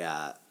think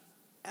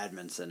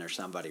Edmondson or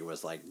somebody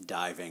was like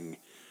diving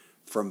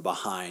from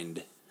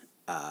behind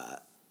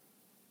not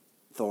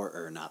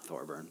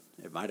Thorburn.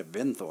 It might have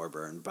been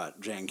Thorburn, but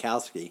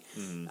Jankowski,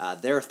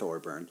 their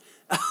Thorburn,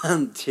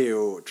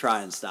 to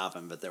try and stop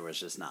him, but there was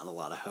just not a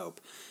lot of hope.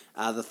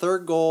 The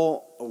third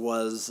goal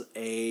was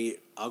a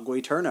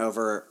ugly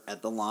turnover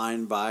at the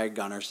line by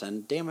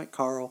Gunnarsson. Damn it,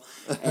 Carl.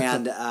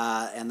 And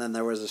then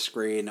there was a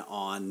screen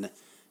on...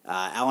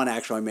 Allen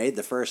actually made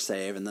the first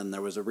save, and then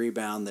there was a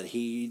rebound that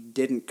he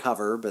didn't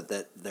cover, but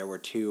that there were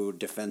 2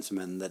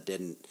 defensemen that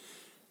didn't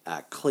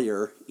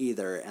clear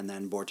either, and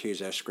then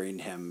Bortuzzo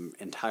screened him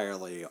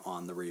entirely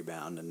on the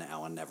rebound, and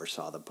Allen never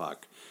saw the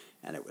puck,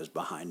 and it was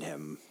behind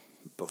him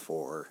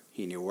before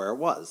he knew where it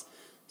was.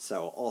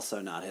 So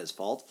also not his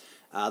fault.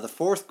 The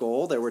fourth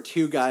goal, there were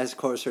 2 guys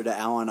closer to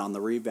Allen on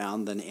the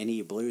rebound than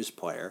any Blues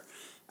player.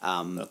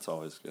 That's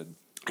always good.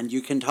 And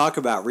you can talk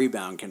about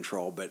rebound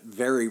control, but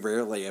very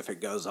rarely if it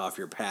goes off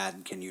your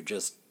pad can you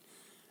just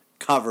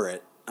cover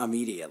it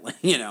immediately.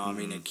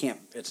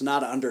 It's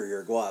not under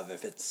your glove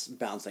if it's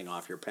bouncing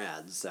off your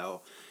pad.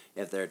 So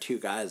if there are 2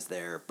 guys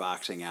there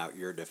boxing out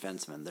your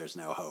defenseman, there's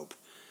no hope.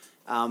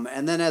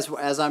 And then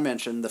as I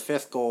mentioned, the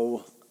 5th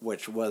goal,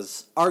 which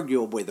was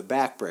arguably the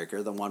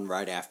backbreaker, the one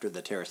right after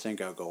the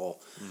Tarasenko goal,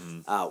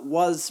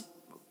 was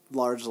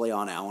largely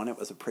on Allen. It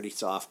was a pretty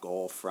soft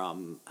goal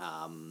from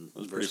it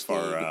was pretty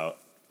far out.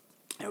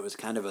 It was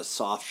kind of a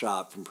soft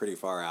shot from pretty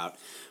far out.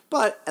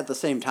 But at the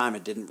same time,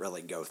 it didn't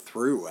really go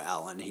through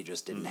Allen. He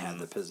just didn't have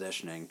the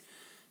positioning.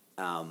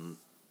 And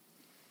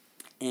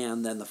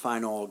then the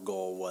final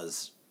goal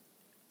was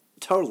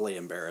totally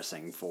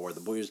embarrassing for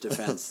the Blues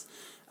defense.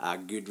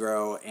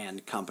 Goudreau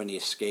and company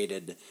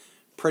skated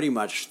pretty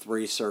much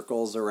 3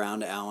 circles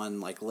around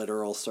Allen, like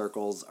literal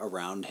circles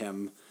around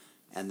him.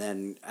 And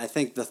then I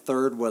think the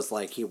third was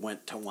like he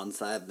went to one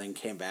side and then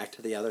came back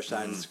to the other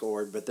side and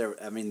scored. But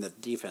the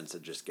defense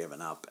had just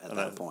given up at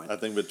that point. I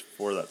think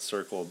before those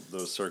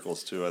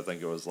circles too, I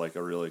think it was like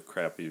a really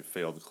crappy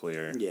failed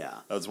clear. Yeah.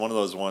 That was one of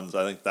those ones,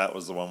 I think that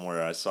was the one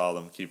where I saw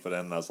them keep it in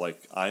and I was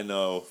like, I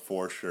know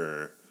for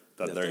sure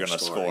that they're going to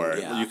score.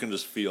 Yeah. You can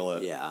just feel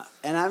it. Yeah.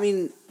 And I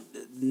mean,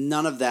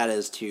 none of that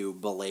is to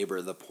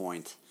belabor the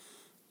point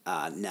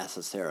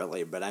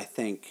necessarily, but I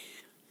think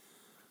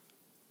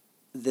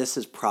this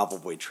is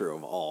probably true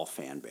of all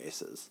fan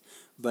bases,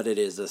 but it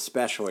is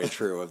especially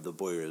true of the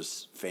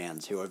Blues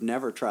fans who have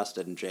never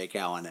trusted in Jake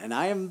Allen, and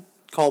I am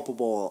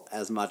culpable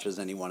as much as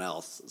anyone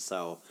else.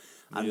 So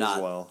I'm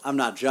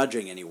not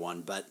judging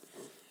anyone, but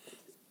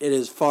it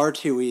is far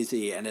too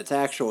easy, and it's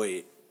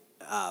actually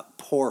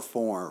poor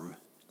form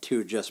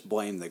to just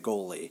blame the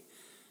goalie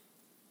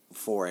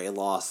for a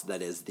loss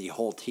that is the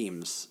whole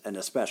team's, and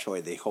especially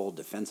the whole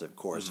defensive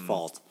core's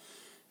fault.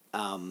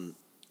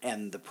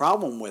 And the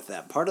problem with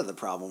that, part of the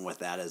problem with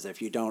that is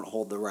if you don't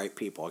hold the right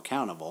people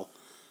accountable,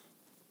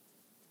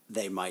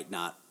 they might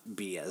not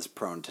be as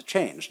prone to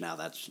change. Now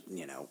that's,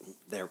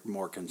 they're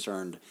more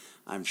concerned,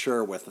 I'm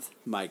sure, with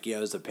Mike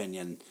Yo's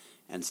opinion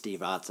and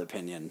Steve Ott's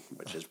opinion,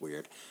 which is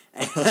weird,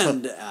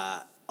 and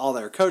all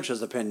their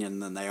coaches'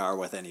 opinion than they are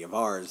with any of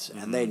ours,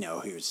 and they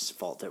know whose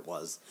fault it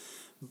was.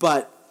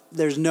 But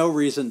there's no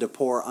reason to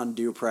pour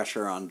undue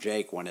pressure on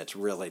Jake when it's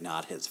really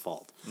not his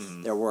fault.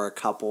 There were a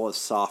couple of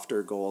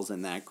softer goals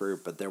in that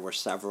group, but there were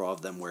several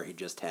of them where he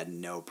just had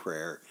no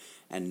prayer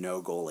and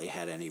no goalie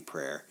had any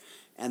prayer.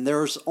 And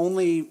there's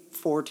only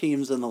 4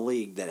 teams in the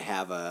league that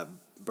have a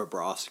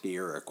Bobrovsky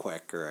or a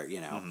Quick or,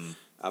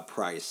 a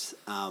Price.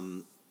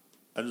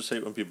 I just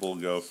hate when people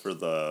go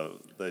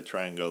they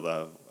try and go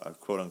the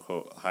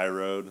quote-unquote high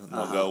road, and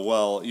they'll go,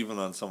 well, even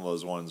on some of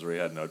those ones where he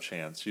had no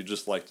chance, you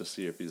just like to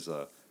see if he's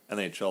a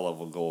NHL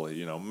level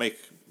goalie,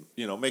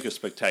 make a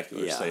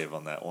spectacular save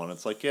on that one.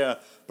 It's like, yeah,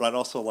 but I'd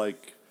also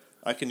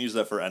I can use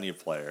that for any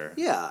player.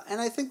 Yeah, and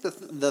I think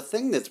the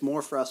thing that's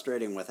more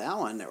frustrating with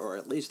Allen, or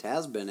at least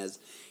has been, is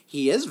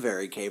he is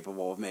very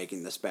capable of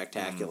making the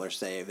spectacular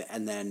save,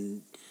 and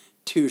then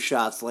 2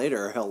 shots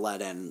later he'll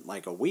let in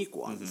like a weak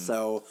one.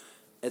 So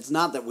it's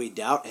not that we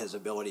doubt his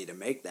ability to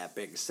make that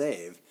big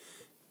save.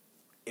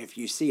 If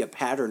you see a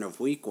pattern of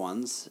weak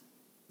ones,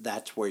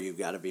 that's where you've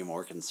got to be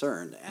more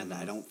concerned. And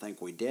I don't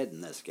think we did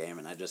in this game,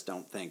 and I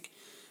don't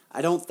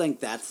think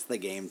that's the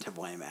game to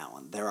blame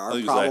Allen. There are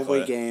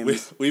probably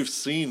games. We've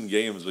seen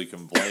games we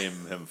can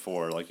blame him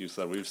for. Like you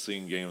said, we've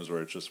seen games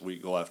where it's just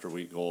weak goal after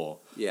weak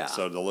goal. Yeah.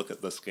 So to look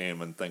at this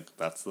game and think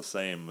that's the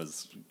same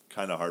is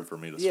kind of hard for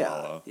me to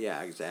swallow.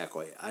 Yeah,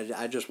 exactly.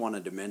 I just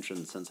wanted to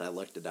mention, since I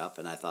looked it up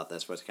and I thought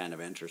this was kind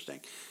of interesting,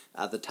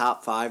 the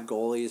top 5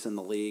 goalies in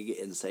the league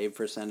in save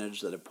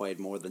percentage that have played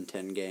more than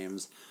 10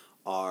 games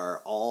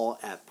are all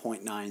at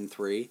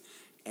 .93.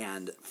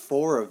 And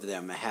 4 of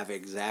them have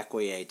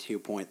exactly a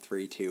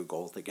 2.32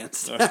 goals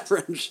against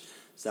average.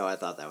 So I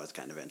thought that was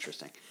kind of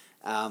interesting.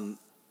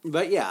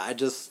 But yeah,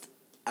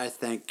 I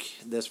think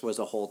this was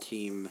a whole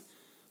team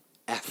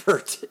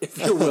effort, if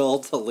you will,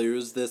 to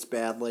lose this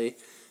badly.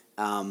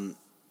 Alex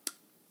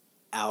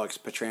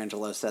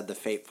Pietrangelo said the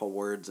fateful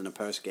words in a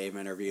post-game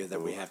interview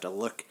that we have to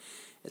look.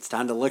 It's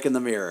time to look in the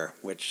mirror,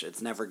 which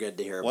it's never good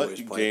to hear a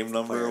Blues player. What game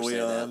number are we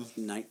on?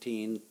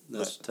 19.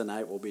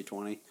 Tonight will be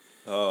 20.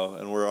 Oh,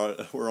 and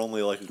we're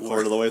only like a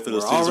quarter of the way through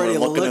the season. We're already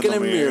looking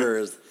in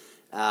mirrors.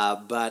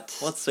 But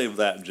Let's save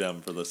that gem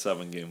for the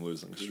 7-game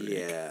losing streak.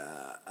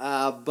 Yeah,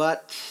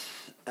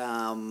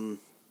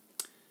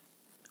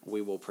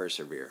 we will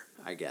persevere,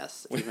 I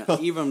guess,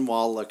 even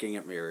while looking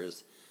at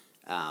mirrors.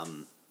 How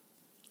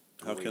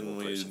can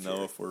we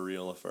know if we're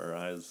real if our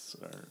eyes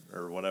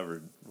or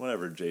whatever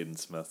Jaden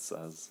Smith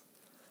says?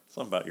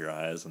 Something about your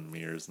eyes and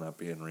mirrors not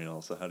being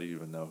real, so how do you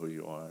even know who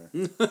you are?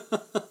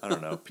 I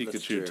don't know.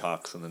 Pikachu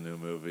talks in the new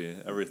movie.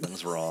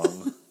 Everything's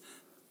wrong.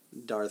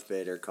 Darth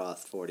Vader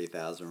costs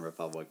 40,000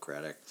 Republic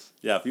credits.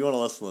 Yeah, if you want to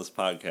listen to this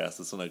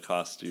podcast, it's going to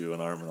cost you an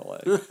arm and a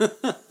leg.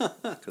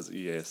 Because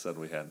EA said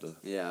we had to.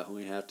 Yeah,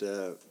 we have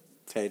to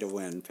pay to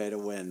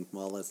win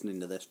while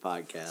listening to this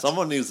podcast.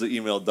 Someone needs to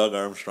email Doug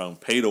Armstrong,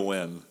 pay to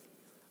win,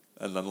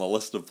 and then the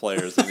list of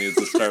players he needs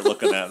to start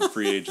looking at in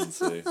free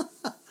agency.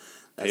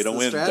 Pay to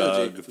win,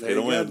 strategy. Doug. Pay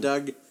to win. Go,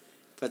 Doug.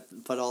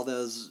 Put all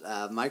those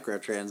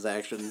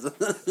microtransactions.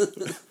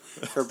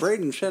 For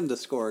Braden Shen to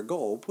score a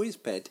goal, please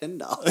pay $10.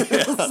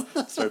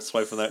 Yeah. Start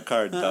swiping that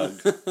card, Doug.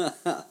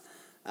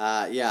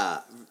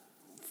 Yeah.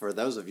 For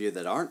those of you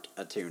that aren't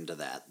attuned to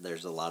that,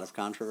 there's a lot of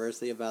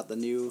controversy about the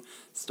new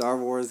Star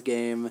Wars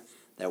game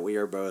that we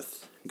are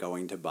both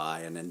going to buy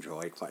and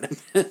enjoy quite a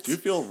bit. Do you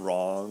feel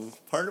wrong?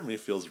 Part of me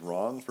feels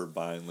wrong for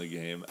buying the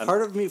game. And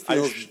part of me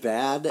feels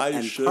bad,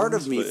 and part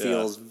of me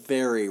feels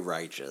very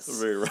righteous.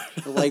 Very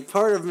right. Like,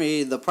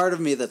 the part of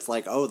me that's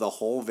like, oh, the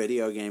whole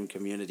video game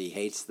community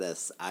hates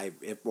this.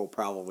 It will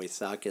probably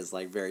suck, is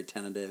like very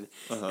tentative.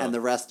 And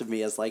the rest of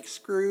me is like,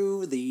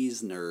 screw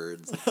these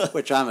nerds,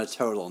 which I'm a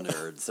total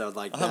nerd. So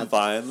like, I'm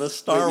buying the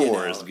Star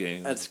Wars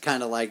game. It's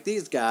kind of like,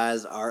 these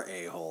guys are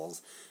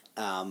a-holes.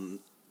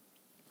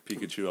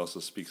 Pikachu also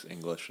speaks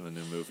English in a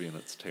new movie, and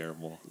it's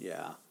terrible.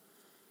 Yeah.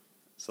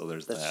 So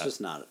there's that's that.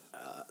 Just not.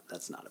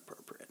 That's not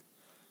appropriate.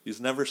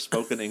 He's never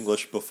spoken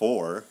English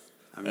before,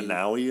 and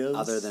now he is.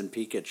 Other than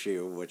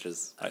Pikachu, which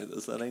is.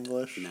 Is that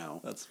English?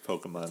 No. That's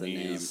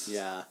Pokemonese.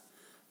 Yeah.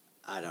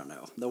 I don't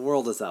know. The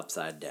world is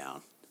upside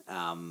down.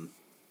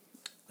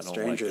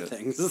 Stranger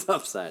Things is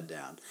upside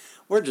down.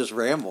 We're just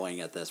rambling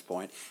at this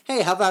point.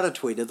 Hey, how about a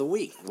tweet of the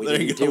week? We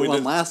didn't do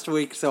one last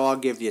week, so I'll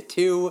give you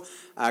two.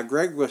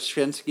 Greg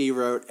Wyszynski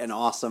wrote an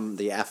awesome,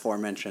 the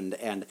aforementioned,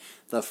 and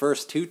the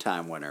first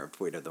two-time winner of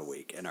tweet of the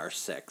week in our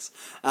 6.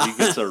 He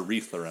gets a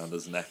wreath around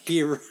his neck.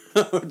 He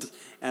wrote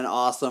an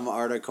awesome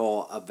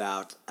article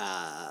about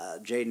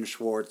Jaden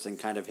Schwartz and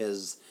kind of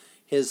his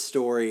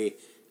story,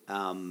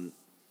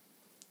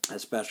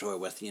 especially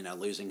with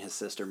losing his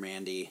sister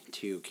Mandy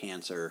to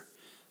cancer.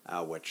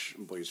 Which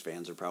Blues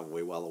fans are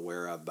probably well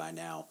aware of by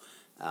now,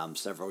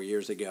 several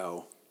years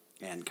ago,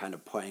 and kind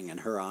of playing in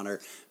her honor.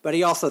 But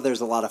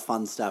there's a lot of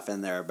fun stuff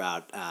in there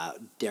about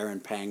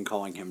Darren Pang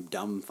calling him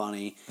dumb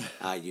funny.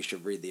 You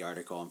should read the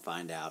article and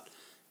find out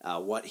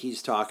what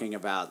he's talking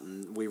about,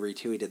 and we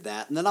retweeted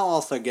that. And then I'll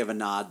also give a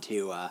nod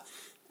to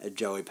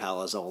Joey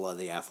Palazzolo,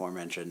 the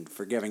aforementioned,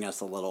 for giving us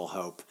a little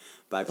hope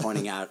by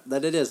pointing out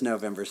that it is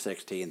November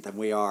 16th, and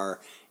we are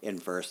in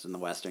first in the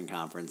Western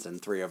Conference,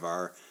 and 3 of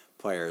our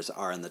players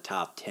are in the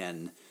top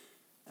 10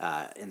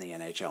 in the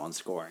NHL in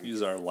scoring.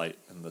 He's our light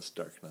in this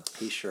darkness.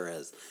 He sure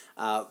is.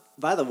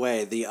 By the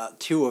way, the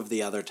 2 of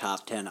the other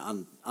top 10,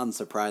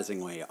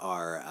 unsurprisingly,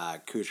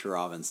 are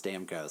Kucherov and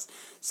Stamkos.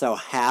 So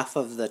half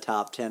of the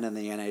top 10 in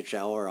the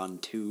NHL are on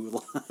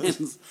 2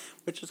 lines,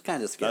 which is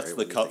kind of scary. That's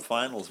the Cup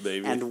Finals,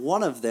 baby. And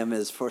one of them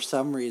is, for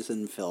some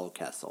reason, Phil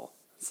Kessel.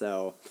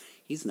 So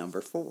he's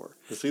number 4.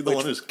 Is he the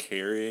one who's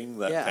carrying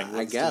that Penguins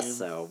I guess team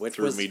so.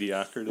 through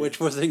mediocrity? Which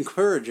was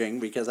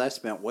encouraging because I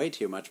spent way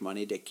too much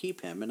money to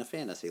keep him in a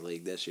fantasy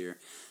league this year.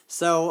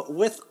 So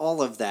with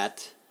all of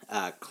that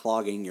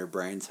clogging your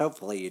brains,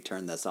 hopefully you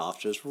turn this off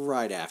just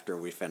right after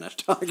we finish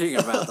talking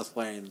about the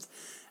Flames.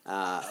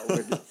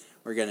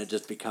 We're going to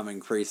just become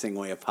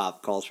increasingly a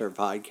pop culture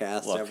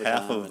podcast. Look,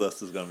 half of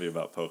this is going to be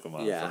about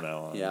Pokemon from now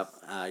on. Yep.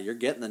 You're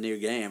getting the new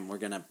game. We're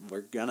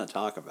gonna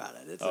talk about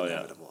it. It's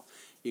inevitable. Yeah.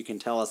 You can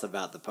tell us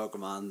about the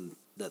Pokemon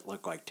that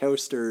look like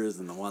toasters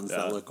and the ones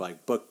that look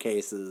like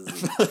bookcases.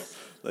 And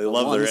they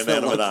love their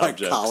inanimate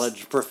objects. Like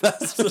college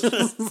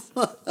professors.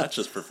 That's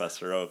just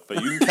Professor Oak,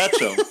 but you can catch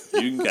them.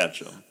 You can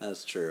catch them.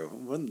 That's true.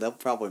 They'll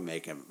probably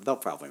make him. They'll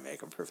probably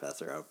make a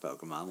Professor Oak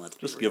Pokemon. Let's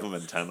just give him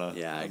antenna.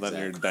 Yeah, and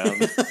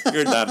exactly. Then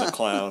you're down to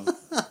clown.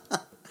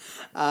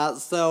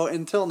 So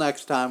until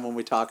next time, when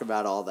we talk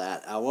about all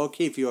that, we'll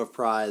keep you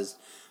apprised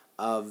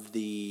of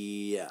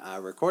the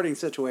recording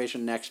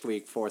situation next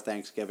week for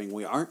Thanksgiving.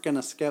 We aren't going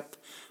to skip.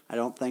 I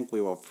don't think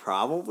we will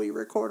probably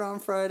record on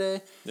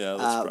Friday. Yeah,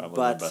 that's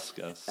probably the best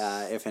guess.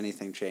 If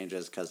anything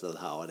changes because of the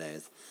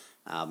holidays.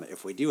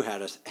 If we do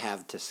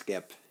have to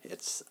skip,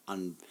 it's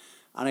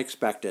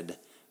unexpected,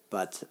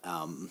 but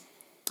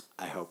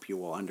I hope you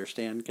will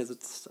understand because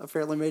it's a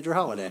fairly major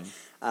holiday.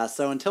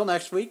 So until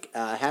next week,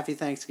 happy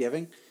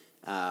Thanksgiving.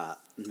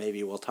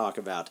 Maybe we'll talk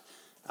about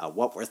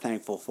what we're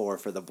thankful for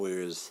the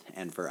Blues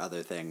and for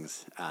other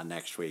things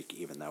next week,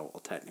 even though it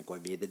will technically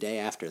be the day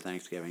after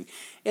Thanksgiving.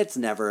 It's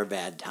never a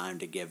bad time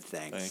to give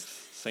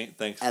thanks. Saint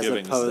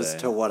Thanksgiving As opposed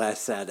to what I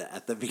said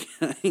at the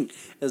beginning.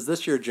 Is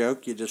this your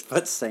joke? You just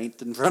put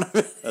Saint in front of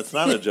it? That's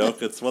not a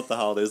joke. It's what the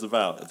holiday's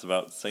about. It's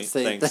about Saint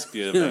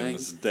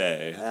Thanksgiving's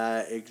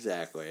Day.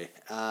 Exactly.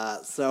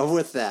 So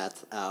with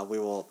that, we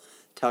will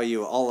tell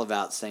you all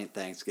about Saint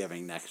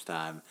Thanksgiving next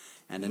time.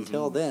 And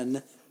until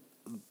then,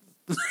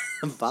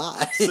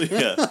 bye. See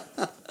ya.